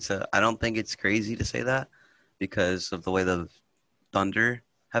don't think it's crazy to say that because of the way the Thunder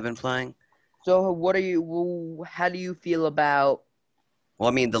have been playing. So how do you feel about Well,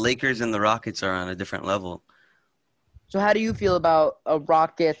 I mean, the Lakers and the Rockets are on a different level. So how do you feel about a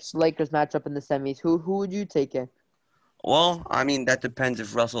Rockets-Lakers matchup in the semis? Who would you take in? Well, I mean, that depends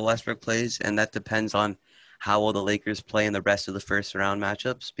if Russell Westbrook plays, and that depends on how well the Lakers play in the rest of the first round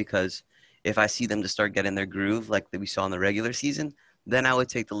matchups. Because if I see them to start getting their groove like we saw in the regular season, then I would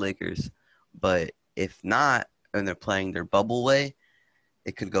take the Lakers. But if not, and they're playing their bubble way,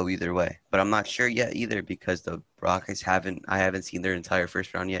 it could go either way. But I'm not sure yet either because the Rockets I haven't seen their entire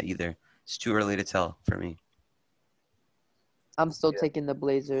first round yet either. It's too early to tell for me. I'm still taking the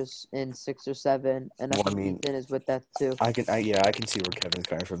Blazers in 6 or 7, and I think Ethan is with that too. I can see where Kevin's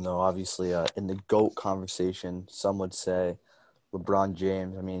coming from, though. Obviously, in the GOAT conversation, some would say LeBron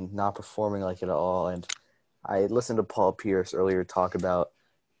James. I mean, not performing like it at all. And I listened to Paul Pierce earlier talk about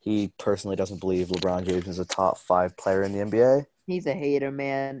he personally doesn't believe LeBron James is a top 5 player in the NBA. He's a hater,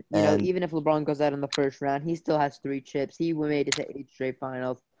 man. Even if LeBron goes out in the first round, he still has 3 chips. He made it to 8 straight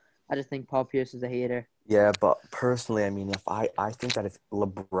finals. I just think Paul Pierce is a hater. Yeah, but personally, I mean, I think that if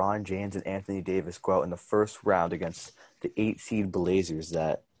LeBron James and Anthony Davis go out in the first round against the 8 seed Blazers,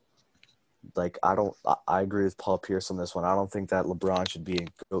 that I agree with Paul Pierce on this one. I don't think that LeBron should be in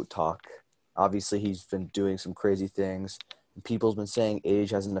GOAT talk. Obviously, he's been doing some crazy things. People's been saying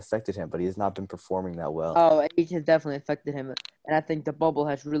age hasn't affected him, but he has not been performing that well. Oh, age has definitely affected him, and I think the bubble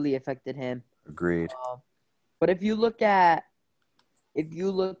has really affected him. Agreed. But if you look at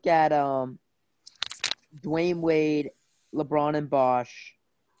Dwayne Wade, LeBron, and Bosh,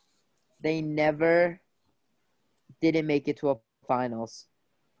 they never didn't make it to a finals.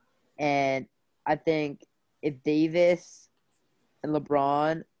 And I think if Davis and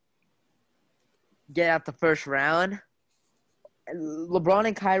LeBron get out the first round, LeBron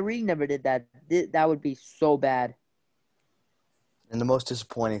and Kyrie never did that. That would be so bad. And the most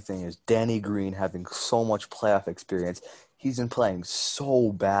disappointing thing is Danny Green having so much playoff experience. He's been playing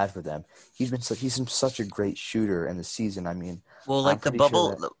so bad for them. He's been such a great shooter in the season. I mean, Well, I'm like pretty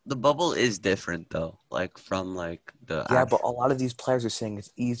sure that the bubble is different though. Like from like the yeah, but a actual. lot of these players are saying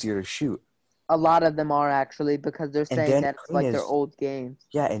it's easier to shoot. A lot of them are actually because they're And saying Danny that it's Green like their is old games.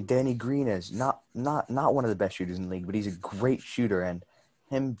 yeah, and Danny Green is not one of the best shooters in the league, but he's a great shooter, and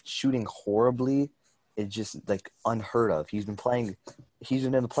him shooting horribly is just like unheard of. He's been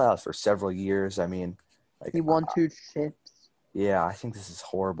in the playoffs for several years. I mean, like He won 2 chips. yeah, I think this is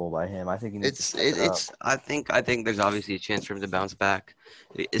horrible by him. I think he needs to step it up. It's I think there's obviously a chance for him to bounce back,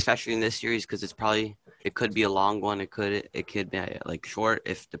 especially in this series because it could be a long one. It could be like short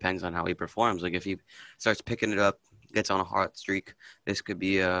if depends on how he performs. Like if he starts picking it up, gets on a hot streak, this could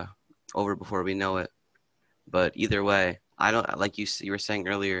be over before we know it. But either way, I don't like you were saying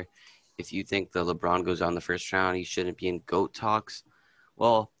earlier. If you think the LeBron goes on the first round, he shouldn't be in GOAT talks.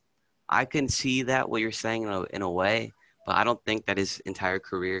 Well, I can see that what you're saying in a way, but I don't think that his entire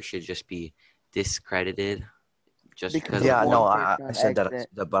career should just be discredited just Because because of of Yeah, no, one one. first I round said exit.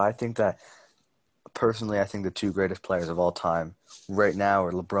 that, but I think that personally, I think the two greatest players of all time right now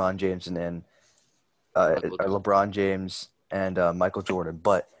are LeBron James Michael are Jordan. LeBron James and Michael Jordan.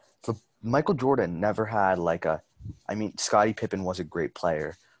 But Michael Jordan never had like a. I mean, Scottie Pippen was a great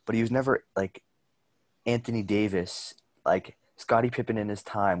player, but he was never like Anthony Davis. Like Scottie Pippen in his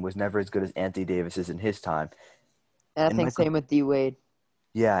time was never as good as Anthony Davis is in his time. And I And think Michael, same with D Wade.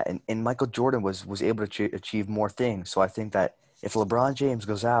 yeah, and Michael Jordan was able to achieve more things. So I think that if LeBron James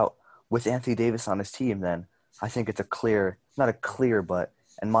goes out with Anthony Davis on his team, then I think it's a clear, not a clear, but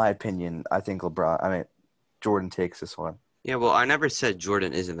in my opinion, I think Jordan takes this one. Yeah, well, I never said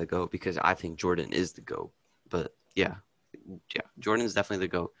Jordan isn't the GOAT because I think Jordan is the GOAT. But yeah, Jordan's definitely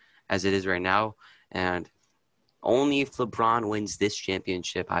the GOAT as it is right now. And only if LeBron wins this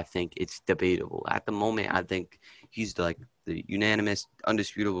championship, I think it's debatable. At the moment, I think he's like the unanimous,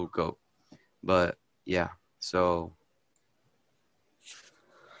 undisputable GOAT. But yeah, so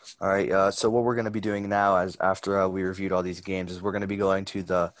All right. So what we're going to be doing now, as after we reviewed all these games, is we're going to be going to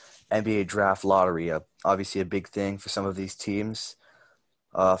the NBA Draft Lottery. Obviously, a big thing for some of these teams.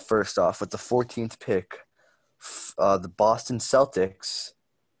 First off, with the 14th pick, the Boston Celtics.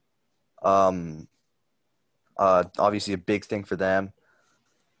 Um, Obviously, a big thing for them.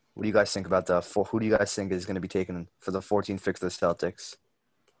 What do you guys think about who do you guys think is going to be taken for the 14th pick for the Celtics?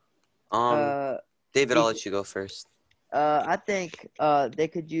 um, Uh, David, I'll he, let you go first. I think they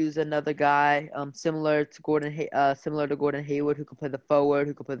could use another guy similar to Gordon Hayward who could play the forward,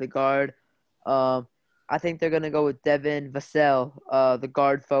 who could play the guard. Um, I think they're gonna go with Devin Vassell, the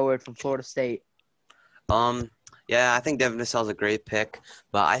guard forward from Florida State. Um, yeah, I think Devin Vassell's a great pick,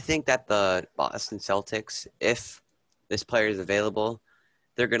 but I think that the Boston Celtics, if this player is available,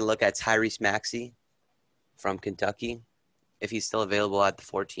 they're going to look at Tyrese Maxey from Kentucky if he's still available at the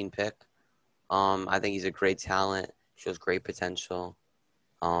 14 pick. I think he's a great talent, shows great potential,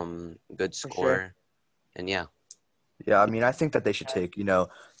 good For sure. scorer, and yeah. Yeah, I mean, I think that they should take.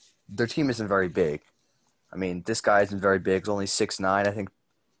 Their team isn't very big. I mean, this guy isn't very big. He's only 6'9". I think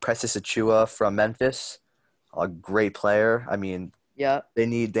Precious Achua from Memphis, a great player. I mean, Yeah, they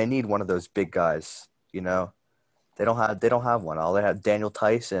need one of those big guys. They don't have one. All they have Daniel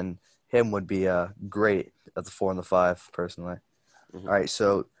Tice and him would be great at the 4 and the 5 personally. Mhm. All right,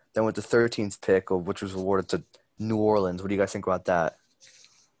 so then with the 13th pick, which was awarded to New Orleans, what do you guys think about that?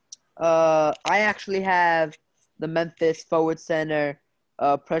 I actually have the Memphis forward center,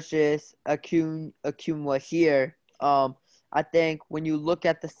 Precious Akumwa here. I think when you look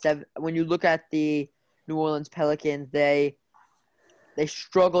at the New Orleans Pelicans, they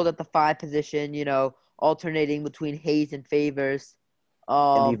struggled at the 5 position. Alternating between Hayes and Favors.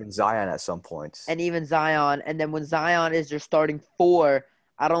 And Um, even Zion at some points. and even Zion. And then when Zion is your starting 4,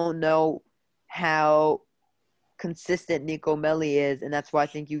 I don't know how consistent Nico Melli is, and that's why I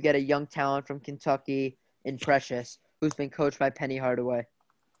think you get a young talent from Kentucky in Precious, who's been coached by Penny Hardaway.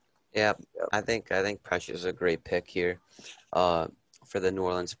 Yeah, I think Precious is a great pick here, uh, for the New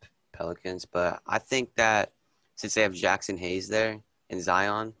Orleans Pelicans. But I think that since they have Jackson Hayes there and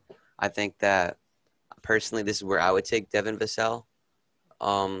Zion, I think that personally this is where I would take Devin Vassell.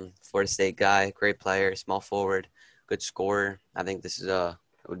 Florida State guy, great player, small forward, good scorer. I think it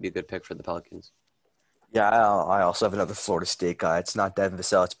would be a good pick for the Pelicans. Yeah, I also have another Florida State guy. It's not Devin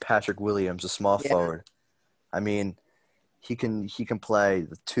Vassell. It's Patrick Williams, a small Yeah, forward. I mean, he can play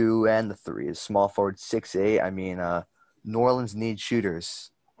the 2 and the 3. His small forward, 6'8". I mean, New Orleans needs shooters.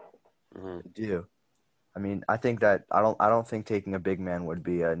 Hmm. They do. I mean, I don't think taking a big man would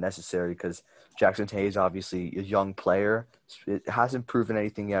be necessary because Jackson Hayes obviously a young player. It hasn't proven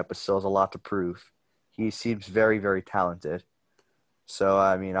anything yet, but still has a lot to prove. He seems very, very talented. So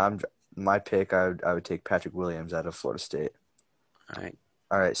I mean, my pick. I would take Patrick Williams out of Florida State. All right.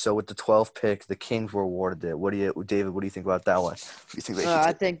 All right. So with the 12th pick, the Kings were awarded it. David? What do you think about that one? What do you think they should I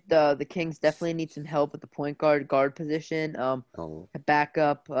take? think the Kings definitely need some help at the point guard position. Oh, To back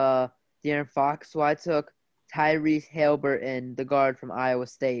up De'Aaron Fox. So I took Tyrese Haliburton, the guard from Iowa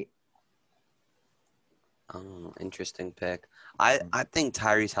State. interesting pick. I think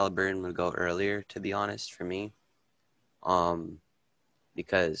Tyrese Halliburton would go earlier, to be honest, for me. Um,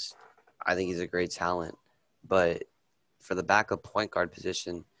 because I think he's a great talent. But for the backup point guard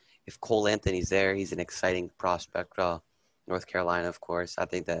position, if Cole Anthony's there, he's an exciting prospect. North Carolina, of course. I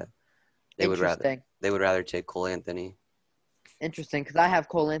think that Interesting. they would rather take Cole Anthony. Interesting, because I have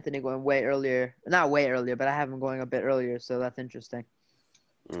Cole Anthony going way earlier. Not way earlier, but I have him going a bit earlier, so that's interesting.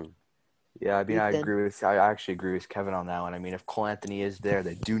 Mm. Yeah, I mean, Ethan? I actually agree with Kevin on that one. I mean, if Cole Anthony is there,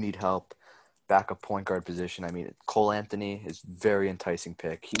 they do need help. Backup point guard position. I mean, Cole Anthony is very enticing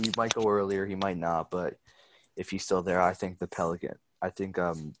pick. He might go earlier, he might not, but if he's still there, I think that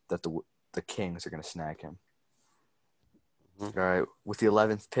the Kings are going to snag him. Mhm. All right, with the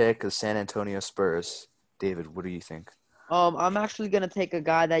 11th pick, the San Antonio Spurs. David, what do you think? I'm actually gonna take a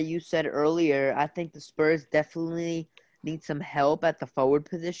guy that you said earlier. I think the Spurs definitely need some help at the forward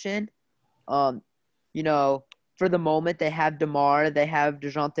position. Um, you know, for the moment they have DeMar, they have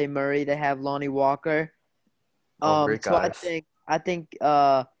DeJounte Murray, they have Lonnie Walker. All great So I guys. think I think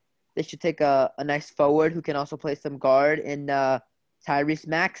they should take a nice forward who can also play some guard in Tyrese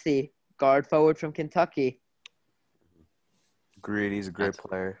Maxey, guard forward from Kentucky. Agreed, he's a great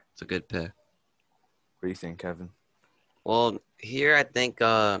player. It's a good pick. What do you think, Kevin? Well, here I think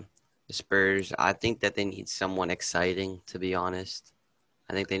the Spurs, I think that they need someone exciting, to be honest.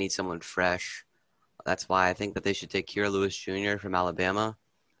 I think they need someone fresh. That's why I think that they should take Kira Lewis Jr. from Alabama.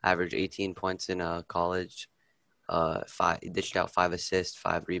 Averaged 18 points in college. Dished out 5 assists,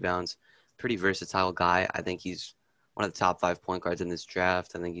 5 rebounds. Pretty versatile guy. I think he's one of the top 5 point guards in this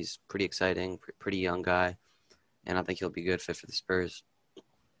draft. I think he's pretty exciting, pretty young guy, and I think he'll be a good fit for the Spurs.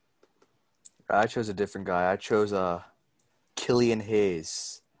 I chose a different guy. I chose Killian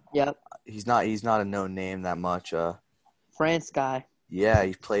Hayes. Yep, He's not a known name that much. France guy. Yeah,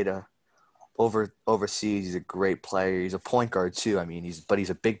 he played overseas. He's a great player. He's a point guard too. I mean, he's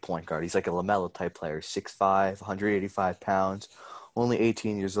a big point guard. He's like a LaMelo type player. 6'5", 185 pounds, only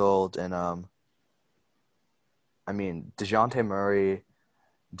 18 years old. And I mean, DeJounte Murray,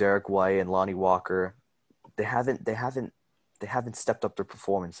 Derek White, and Lonnie Walker, they haven't stepped up their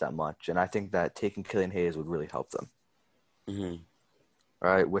performance that much. And I think that taking Killian Hayes would really help them. Hmm.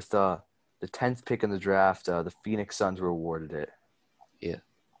 All right, with the 10th pick in the draft, the Phoenix Suns were awarded it. Yeah.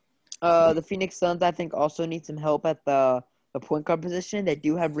 The Phoenix Suns, I think, also need some help at the point guard position. They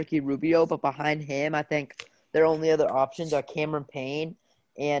do have Ricky Rubio, but behind him, I think their only other options are Cameron Payne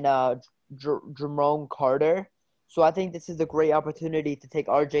and Jerome Carter. So I think this is a great opportunity to take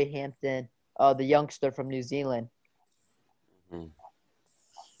R.J. Hampton, the youngster from New Zealand. Hmm.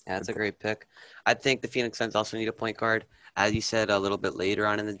 Yeah, that's a great pick. I think the Phoenix Suns also need a point guard. As you said a little bit later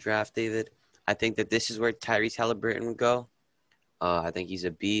on in the draft, David, I think that this is where Tyrese Halliburton would go. I think he's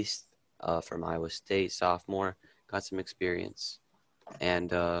a beast from Iowa State, sophomore, got some experience.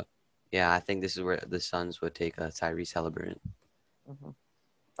 And, yeah, I think this is where the Suns would take Tyrese Halliburton. Mhm.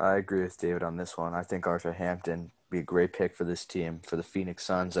 I agree with David on this one. I think Arthur Hampton would be a great pick for this team, for the Phoenix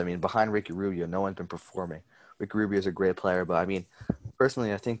Suns. I mean, behind Ricky Rubio, no one's been performing. Ricky Rubio is a great player, but I mean,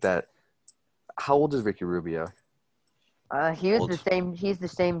 personally, I think that how old is Ricky Rubio? He was Old. the same. He's the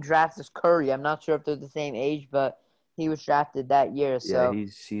same draft as Curry. I'm not sure if they're the same age, but he was drafted that year. Yeah, So,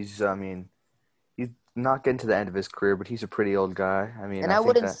 he's I mean, he's not getting to the end of his career, but he's a pretty old guy. I mean, and I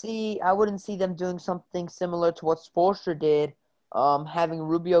think that I wouldn't see them doing something similar to what Spoelstra did, having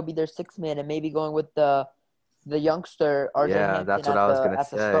Rubio be their sixth man and maybe going with the youngster R.J. yeah, Hampton that's what I was gonna at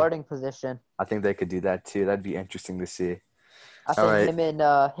the say. starting position. I think they could do that too. That'd be interesting to see. I All think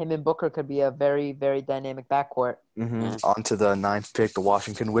right. him and Booker could be a very very dynamic backcourt. On to the 9th pick, the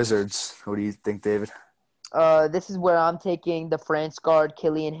Washington Wizards. What do you think, David? This is where I'm taking the France guard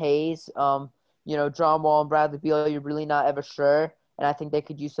Killian Hayes. John Wall and Bradley Beal, you're really not ever sure, and I think they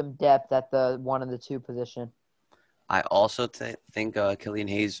could use some depth at the 1 and the 2 position. I also think Killian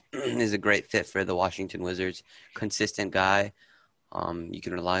Hayes is a great fit for the Washington Wizards. Consistent guy, you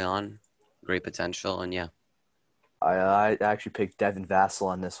can rely on, great potential, and yeah. I actually picked Devin Vassell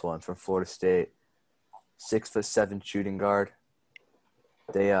on this one from Florida State. 6'7" shooting guard.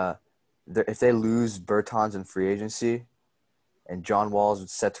 They if they lose Bertans in free agency, and John Wall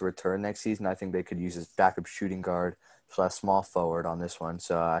is set to return next season, I think they could use his backup shooting guard / small forward on this one.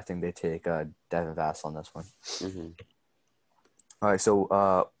 So I think they take Devin Vassell on this one. Hmm. All right,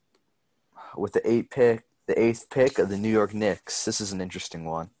 so with the eighth pick of the New York Knicks, this is an interesting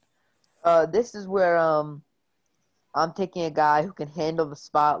one. This is where I'm taking a guy who can handle the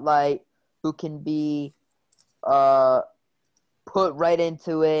spotlight, who can be put right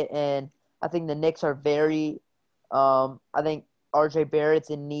into it, and I think the Knicks are very. I think R.J. Barrett's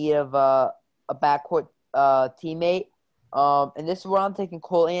in need of a backcourt teammate, and this is where I'm taking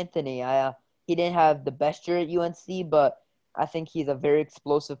Cole Anthony. He didn't have the best year at UNC, but I think he's a very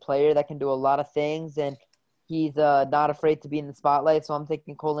explosive player that can do a lot of things, and he's not afraid to be in the spotlight. So I'm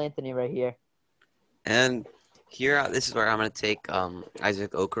taking Cole Anthony right here. And here, this is where I'm going to take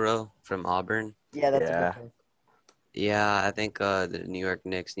Isaac Okoro from Auburn. Yeah, that's a Yeah. good pick. Yeah, I think the New York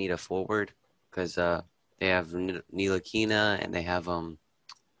Knicks need a forward because they have Ntilikina and they have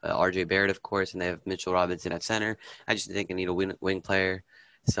R.J. Barrett, of course, and they have Mitchell Robinson at center. I just think they need a wing player,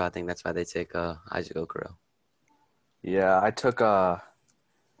 so I think that's why they take Isaac Okoro. Yeah, I took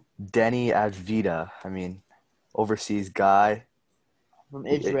Denny Avdija. I mean, overseas guy. From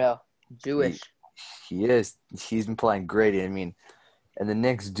Israel, Jewish. He is. He's been playing great. I mean, and the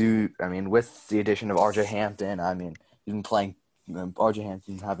Knicks do. I mean, with the addition of R.J. Hampton, I mean, he's been playing. R.J.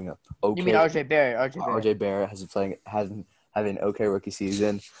 Hampton's having a okay. You mean R.J. Barrett? R.J. Barrett has having an okay rookie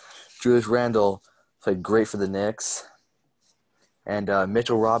season. Julius Randle played great for the Knicks, and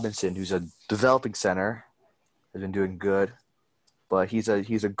Mitchell Robinson, who's a developing center, has been doing good. But he's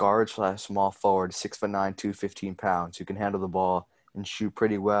a guard / small forward, 6'9", 215 pounds, who can handle the ball and shoot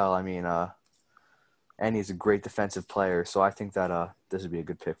pretty well. I mean, and he's a great defensive player. So I think that this would be a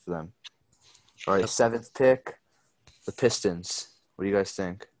good pick for them. All right, 7th pick, the Pistons. What do you guys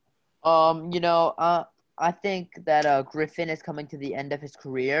think? I think that Griffin is coming to the end of his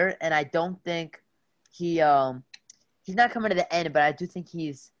career, and I don't think he's not coming to the end, but I do think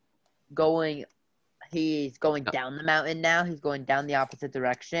he's going down the mountain now. He's going down the opposite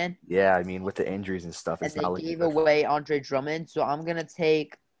direction. Yeah, I mean, with the injuries and stuff, And it's not they looking gave good. away Andre Drummond, so I'm gonna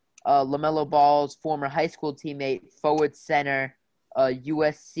take LaMelo Ball's former high school teammate, forward center,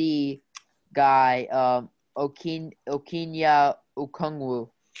 USC guy, Okinya Okongwu.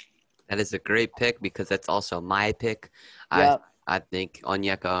 That is a great pick because that's also my pick. Yep. I think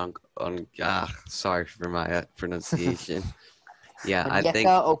Onyeka sorry for my pronunciation. Yeah, I think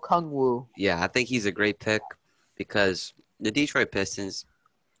Okongwu. I think he's a great pick because the Detroit Pistons,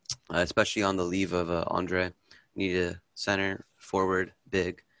 especially on the leave of Andre, need a center, forward,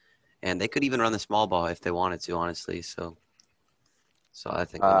 big, and they could even run the small ball if they wanted to, honestly. So I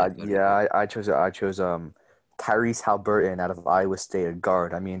think. Yeah, I chose Tyrese Halliburton out of Iowa State, a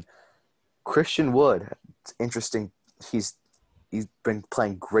guard. I mean, Christian Wood. It's interesting. He's been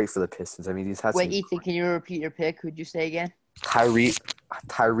playing great for the Pistons. I mean, he's had. Wait, Ethan, can you repeat your pick? Who'd you say again?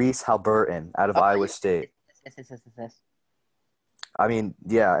 Tyrese Halliburton out of Iowa State. Yes. I mean,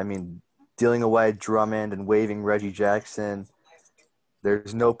 yeah. I mean, dealing away Drummond and waiving Reggie Jackson.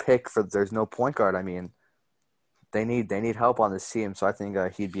 There's no point guard. I mean, they need help on this team, so I think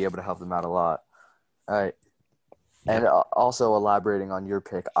he'd be able to help them out a lot. All right. And also elaborating on your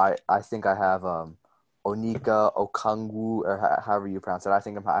pick, I think I have Onyeka Okongwu, or however you pronounce it. I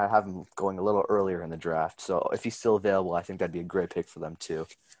think I have him going a little earlier in the draft. So if he's still available, I think that'd be a great pick for them too.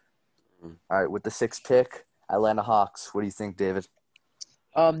 Mm-hmm. All right, with the 6th pick, Atlanta Hawks. What do you think, David?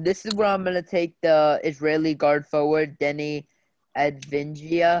 This is where I'm gonna take the Israeli guard forward, Denny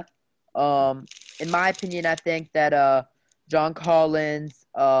Advingia. In my opinion, I think that John Collins,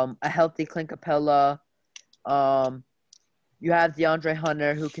 a healthy Clint Capella. You have DeAndre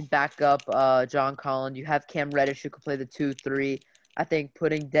Hunter who can back up John Collins. You have Cam Reddish who can play the 2-3. I think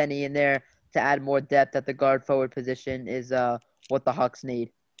putting Denny in there to add more depth at the guard forward position is what the Hawks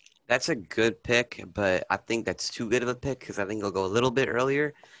need. That's a good pick, but I think that's too good of a pick because I think he'll go a little bit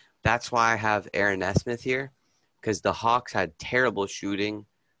earlier. That's why I have Aaron Nesmith here because the Hawks had terrible shooting,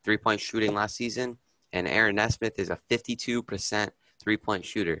 three-point shooting last season, and Aaron Nesmith is a 52% three-point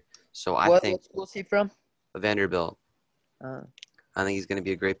shooter. So I think What school is he from? Vanderbilt. Uh, I think he's going to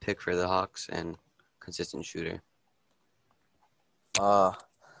be a great pick for the Hawks and consistent shooter.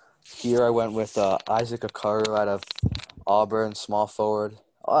 Here I went with Isaac Okoro out of Auburn, small forward.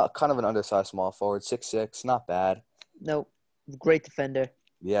 Kind of an undersized small forward, 6'6", not bad. nope. Great defender.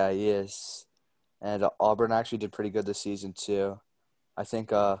 Yeah, he is. And Auburn actually did pretty good this season too. I think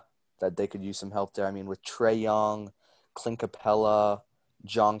that they could use some help there. I mean, with Trae Young, Clint Capella,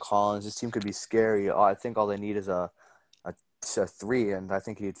 John Collins, this team could be scary. I think all they need is a a 3, and I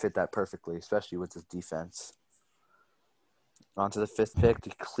think he'd fit that perfectly, especially with his defense. On to the 5th pick,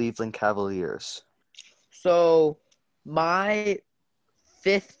 the Cleveland Cavaliers. So my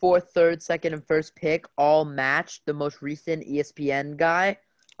 5th, 4th, 3rd, 2nd, and 1st pick all matched the most recent ESPN guy,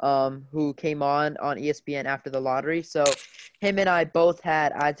 who came on ESPN after the lottery. So him and I both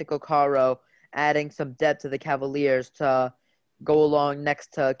had Isaac Okaro, adding some depth to the Cavaliers to go along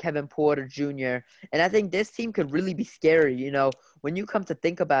next to Kevin Porter Jr. And I think this team could really be scary. You know, when you come to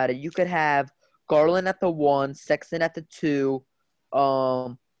think about it, you could have Garland at the 1, Sexton at the 2.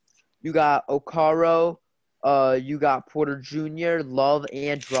 You got Okaro. You got Porter Jr., Love,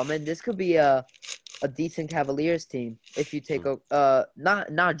 and Drummond. This could be a decent Cavaliers team if you take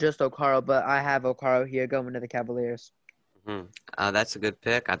not just Okaro, but I have Okaro here going to the Cavaliers. That's a good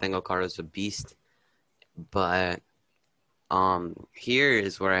pick. I think Okaro's a beast. But here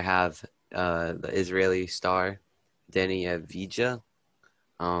is where I have the Israeli star, Danny Avdija.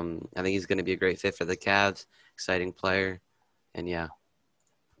 I think he's going to be a great fit for the Cavs. Exciting player. And yeah.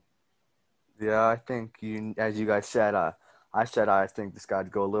 Yeah, I think as you guys said, I think this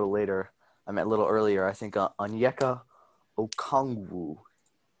guy'd go a little later. I meant a little earlier. I think Onyeka Okongwu,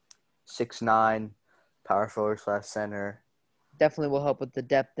 6'9", power forward / center. Definitely will help with the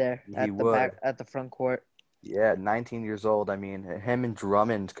depth there at the front court. Yeah, 19 years old. I mean, him and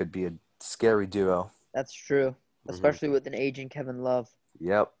Drummond could be a scary duo. That's true, especially with an aging Kevin Love.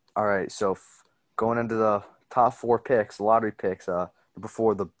 Yep. All right, so going into the top 4 picks, lottery picks,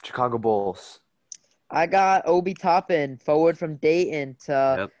 before the Chicago Bulls. I got Obi Toppin, forward from Dayton.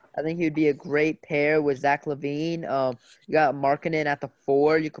 Yep. I think he would be a great pair with Zach LaVine. You got Markkanen at the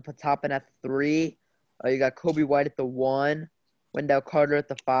 4. You could put Toppin at the 3. You got Kobe White at the 1, Wendell Carter at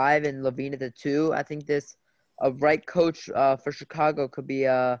the 5, and LaVine at the 2. I think a right coach for Chicago could be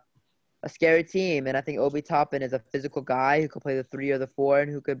a scary team, and I think Obi Toppin is a physical guy who could play the 3 or the 4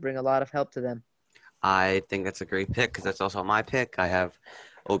 and who could bring a lot of help to them. I think that's a great pick because that's also my pick. I have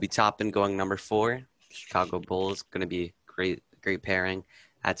Obi Toppin going number 4. Chicago Bulls going to be great pairing.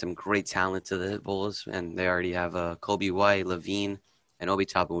 Add some great talent to the Bulls, and they already have Kobe White, LaVine, and Obi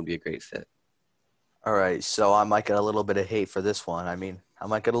Toppin would be a great fit. All right, so I might get a little bit of hate for this one. I mean, I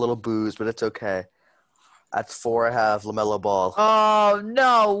might get a little booze, but it's okay. At 4, I have LaMelo Ball. Oh,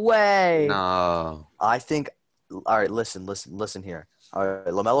 no way. No. I think – all right, listen here. All right,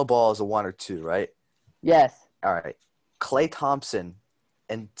 LaMelo Ball is a 1 or 2, right? Yes. All right. Klay Thompson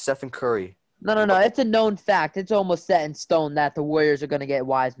and Stephen Curry. No. It's a known fact. It's almost set in stone that the Warriors are going to get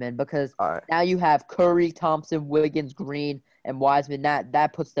Wiseman because now you have Curry, Thompson, Wiggins, Green, and Wiseman.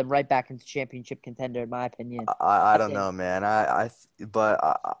 That puts them right back into championship contender, in my opinion. I don't know, man. I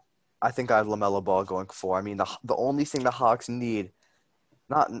think I have LaMelo Ball going 4. I mean, the only thing the Hawks need,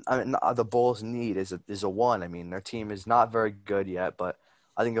 the Bulls need is a 1. I mean, their team is not very good yet, but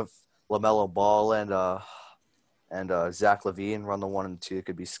I think if LaMelo Ball and Zach LaVine run the 1 and 2, it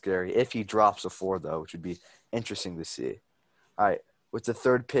could be scary. If he drops a 4, though, which would be interesting to see. All right, with the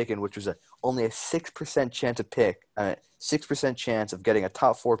 3rd pick, in which was only a 6% chance of getting a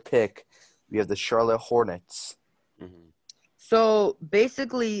top 4 pick, we have the Charlotte Hornets. Mm-hmm. So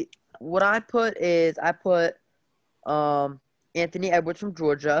basically, what I put Anthony Edwards from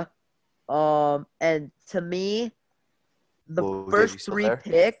Georgia, and to me, the first 3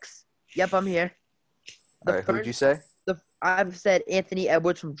 picks. Yep, I'm here. All right, who'd you say? I've said Anthony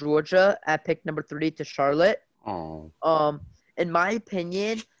Edwards from Georgia at pick number 3 to Charlotte. Oh. In my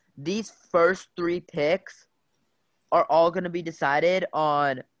opinion, these first 3 picks are all going to be decided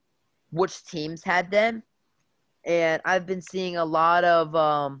on which teams had them. And I've been seeing a lot of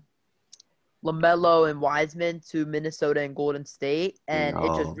LaMelo and Wiseman to Minnesota and Golden State, and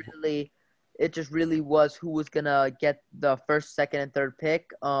it just really was who was going to get the 1st, 2nd, and 3rd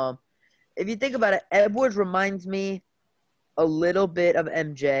pick. If you think about it, Edwards reminds me a little bit of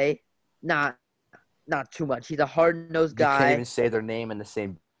MJ. Not too much. He's a hard-nosed guy. You can't even say their name in the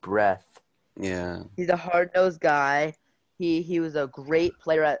same breath. Yeah. He's a hard-nosed guy. He was a great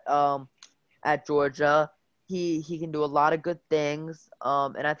player at Georgia. He can do a lot of good things.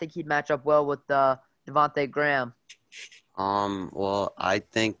 And I think he'd match up well with Devontae Graham. Well, I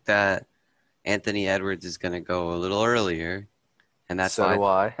think that Anthony Edwards is going to go a little earlier, and that's so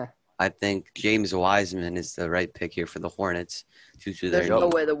why do I. I think James Wiseman is the right pick here for the Hornets. There's no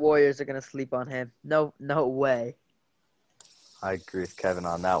way the Warriors are going to sleep on him. No way. I agree with Kevin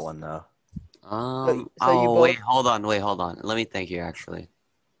on that one, though. Wait, hold on. Let me think here, actually.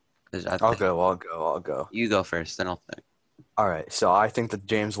 I'll go. You go first, then I'll think. All right, so I think that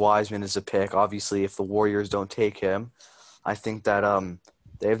James Wiseman is a pick. Obviously, if the Warriors don't take him, I think that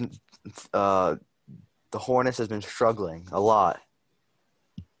they have the Hornets has been struggling a lot.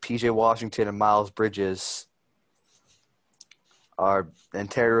 P.J. Washington and Miles Bridges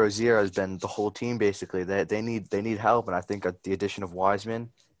and Terry Rozier has been the whole team basically. They need help, and I think the addition of Wiseman,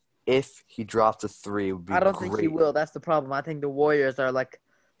 if he drops a three, would be I don't great. think he will. That's the problem. I think the Warriors are like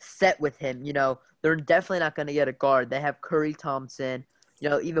set with him. They're definitely not going to get a guard. They have Curry Thompson.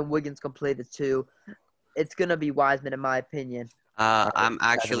 Even Wiggins can play the two. It's going to be Wiseman, in my opinion. I'm Kevin, what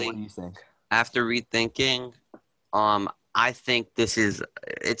actually, do you think? after rethinking, I think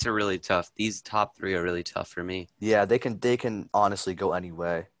it's a really tough. These top three are really tough for me. Yeah, they can honestly go any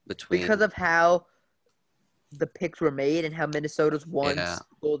way. Because of how the picks were made and how Minnesota's one, Yeah.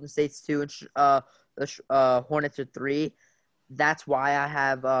 Golden State's two, and the Hornets are three. That's why I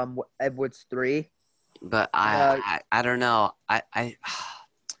have Edwards 3. But I don't know. All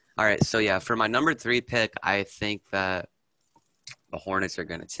right. So yeah, for my number 3 pick, I think that the Hornets are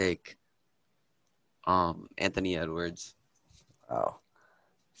gonna take Anthony Edwards. Oh,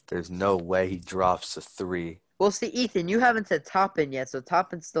 there's no way he drops a 3. Well, see, Ethan, you haven't said Toppin yet, so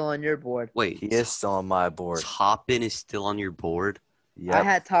Toppin's still on your board. Wait, He is still on my board. Toppin is still on your board? Yep. I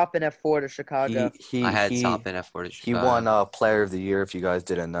had Toppin at 4 to Chicago. I had Toppin at 4 to He Chicago. won Player of the Year, if you guys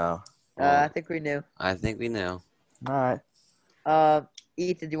didn't know. I think we knew. I think we knew. All right.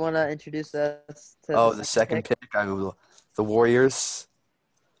 Ethan, do you want to introduce us to the second pick? The Warriors.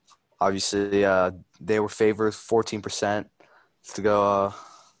 Obviously, they were favored 14% to go.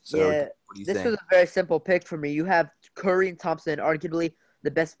 So Yeah, what do you this think? was a very simple pick for me. You have Curry and Thompson, arguably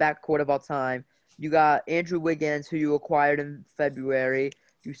the best backcourt of all time. You got Andrew Wiggins, who you acquired in February.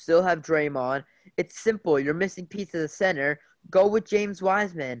 You still have Draymond. It's simple. You're missing piece of the center. Go with James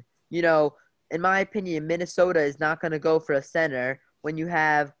Wiseman. In my opinion, Minnesota is not going to go for a center when you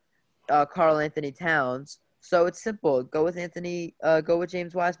have Karl Anthony Towns. So it's simple. Go with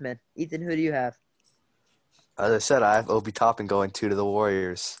James Wiseman. Ethan, who do you have? As I said, I have Obi Toppin going 2 to the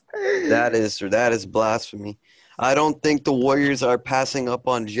Warriors. That is blasphemy. I don't think the Warriors are passing up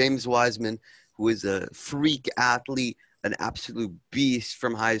on James Wiseman, who is a freak athlete, an absolute beast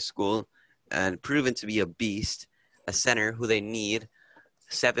from high school, and proven to be a beast, a center who they need,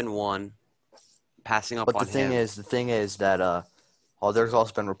 7-1, passing up But on him. the thing is that there's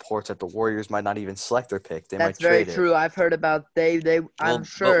also been reports that the Warriors might not even select their pick. They That's might trade very true. I've heard about I'm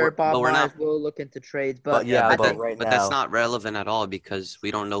sure Bob we're Myers not- will look into trades, But right but now, that's not relevant at all because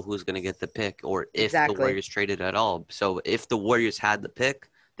we don't know who's going to get the pick or if Exactly. the Warriors traded at all. So if the Warriors had the pick,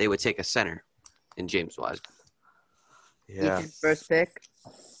 they would take a center in James Wiseman. yeah. Ethan's first pick.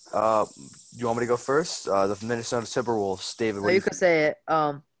 You want me to go first? The Minnesota Timberwolves, David. So What do you you could think? say it.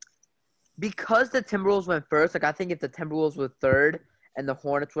 Because the Timberwolves went first, I think if the Timberwolves were third and the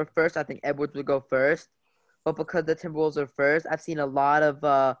Hornets were first, I think Edwards would go first. But because the Timberwolves are first, I've seen a lot of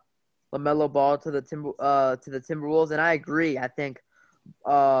LaMelo Ball to the Timberwolves, and I agree. I think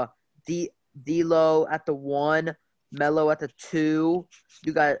D'Lo at the 1, Melo at the 2.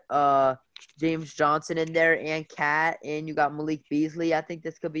 You got James Johnson in there and Cat, and you got Malik Beasley. I think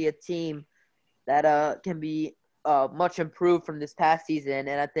this could be a team that can be much improved from this past season,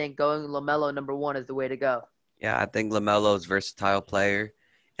 and I think going LaMelo number 1 is the way to go. Yeah, I think LaMelo's a versatile player.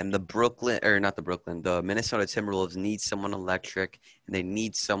 And the Minnesota Timberwolves need someone electric, and they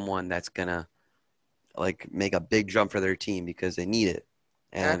need someone that's going to, make a big jump for their team because they need it.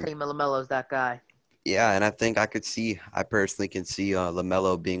 And I think LaMelo's that guy. Yeah, and I personally can see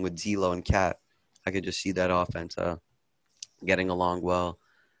LaMelo being with D'Lo and Cat. I could just see that offense getting along well.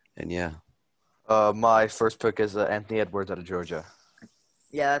 And, yeah. My first pick is Anthony Edwards out of Georgia.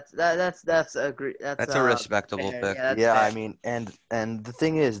 Yeah, that's agree. That's a respectable fair. pick. Yeah, that's Yeah, fair. I mean, and the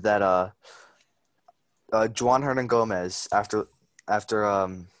thing is that Juan Hernan Gomez after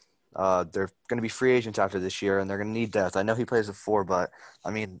they're going to be free agents after this year, and they're going to need depth. I know he plays at 4, but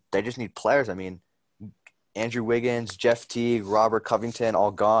I mean, they just need players. I mean, Andrew Wiggins, Jeff Teague, Robert Covington,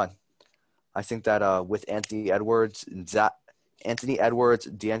 all gone. I think that with Anthony Edwards, D'Angelo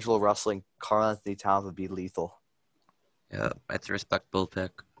Russell, and Karl Anthony Towns would be lethal. Yeah, that's a respectable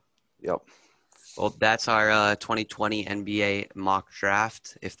pick. Yep. Well, that's our 2020 NBA mock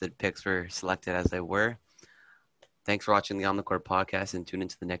draft, if the picks were selected as they were. Thanks for watching the On the Court podcast, and tune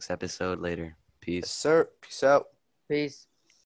into the next episode later. Peace. Yes, sir. Peace out. Peace.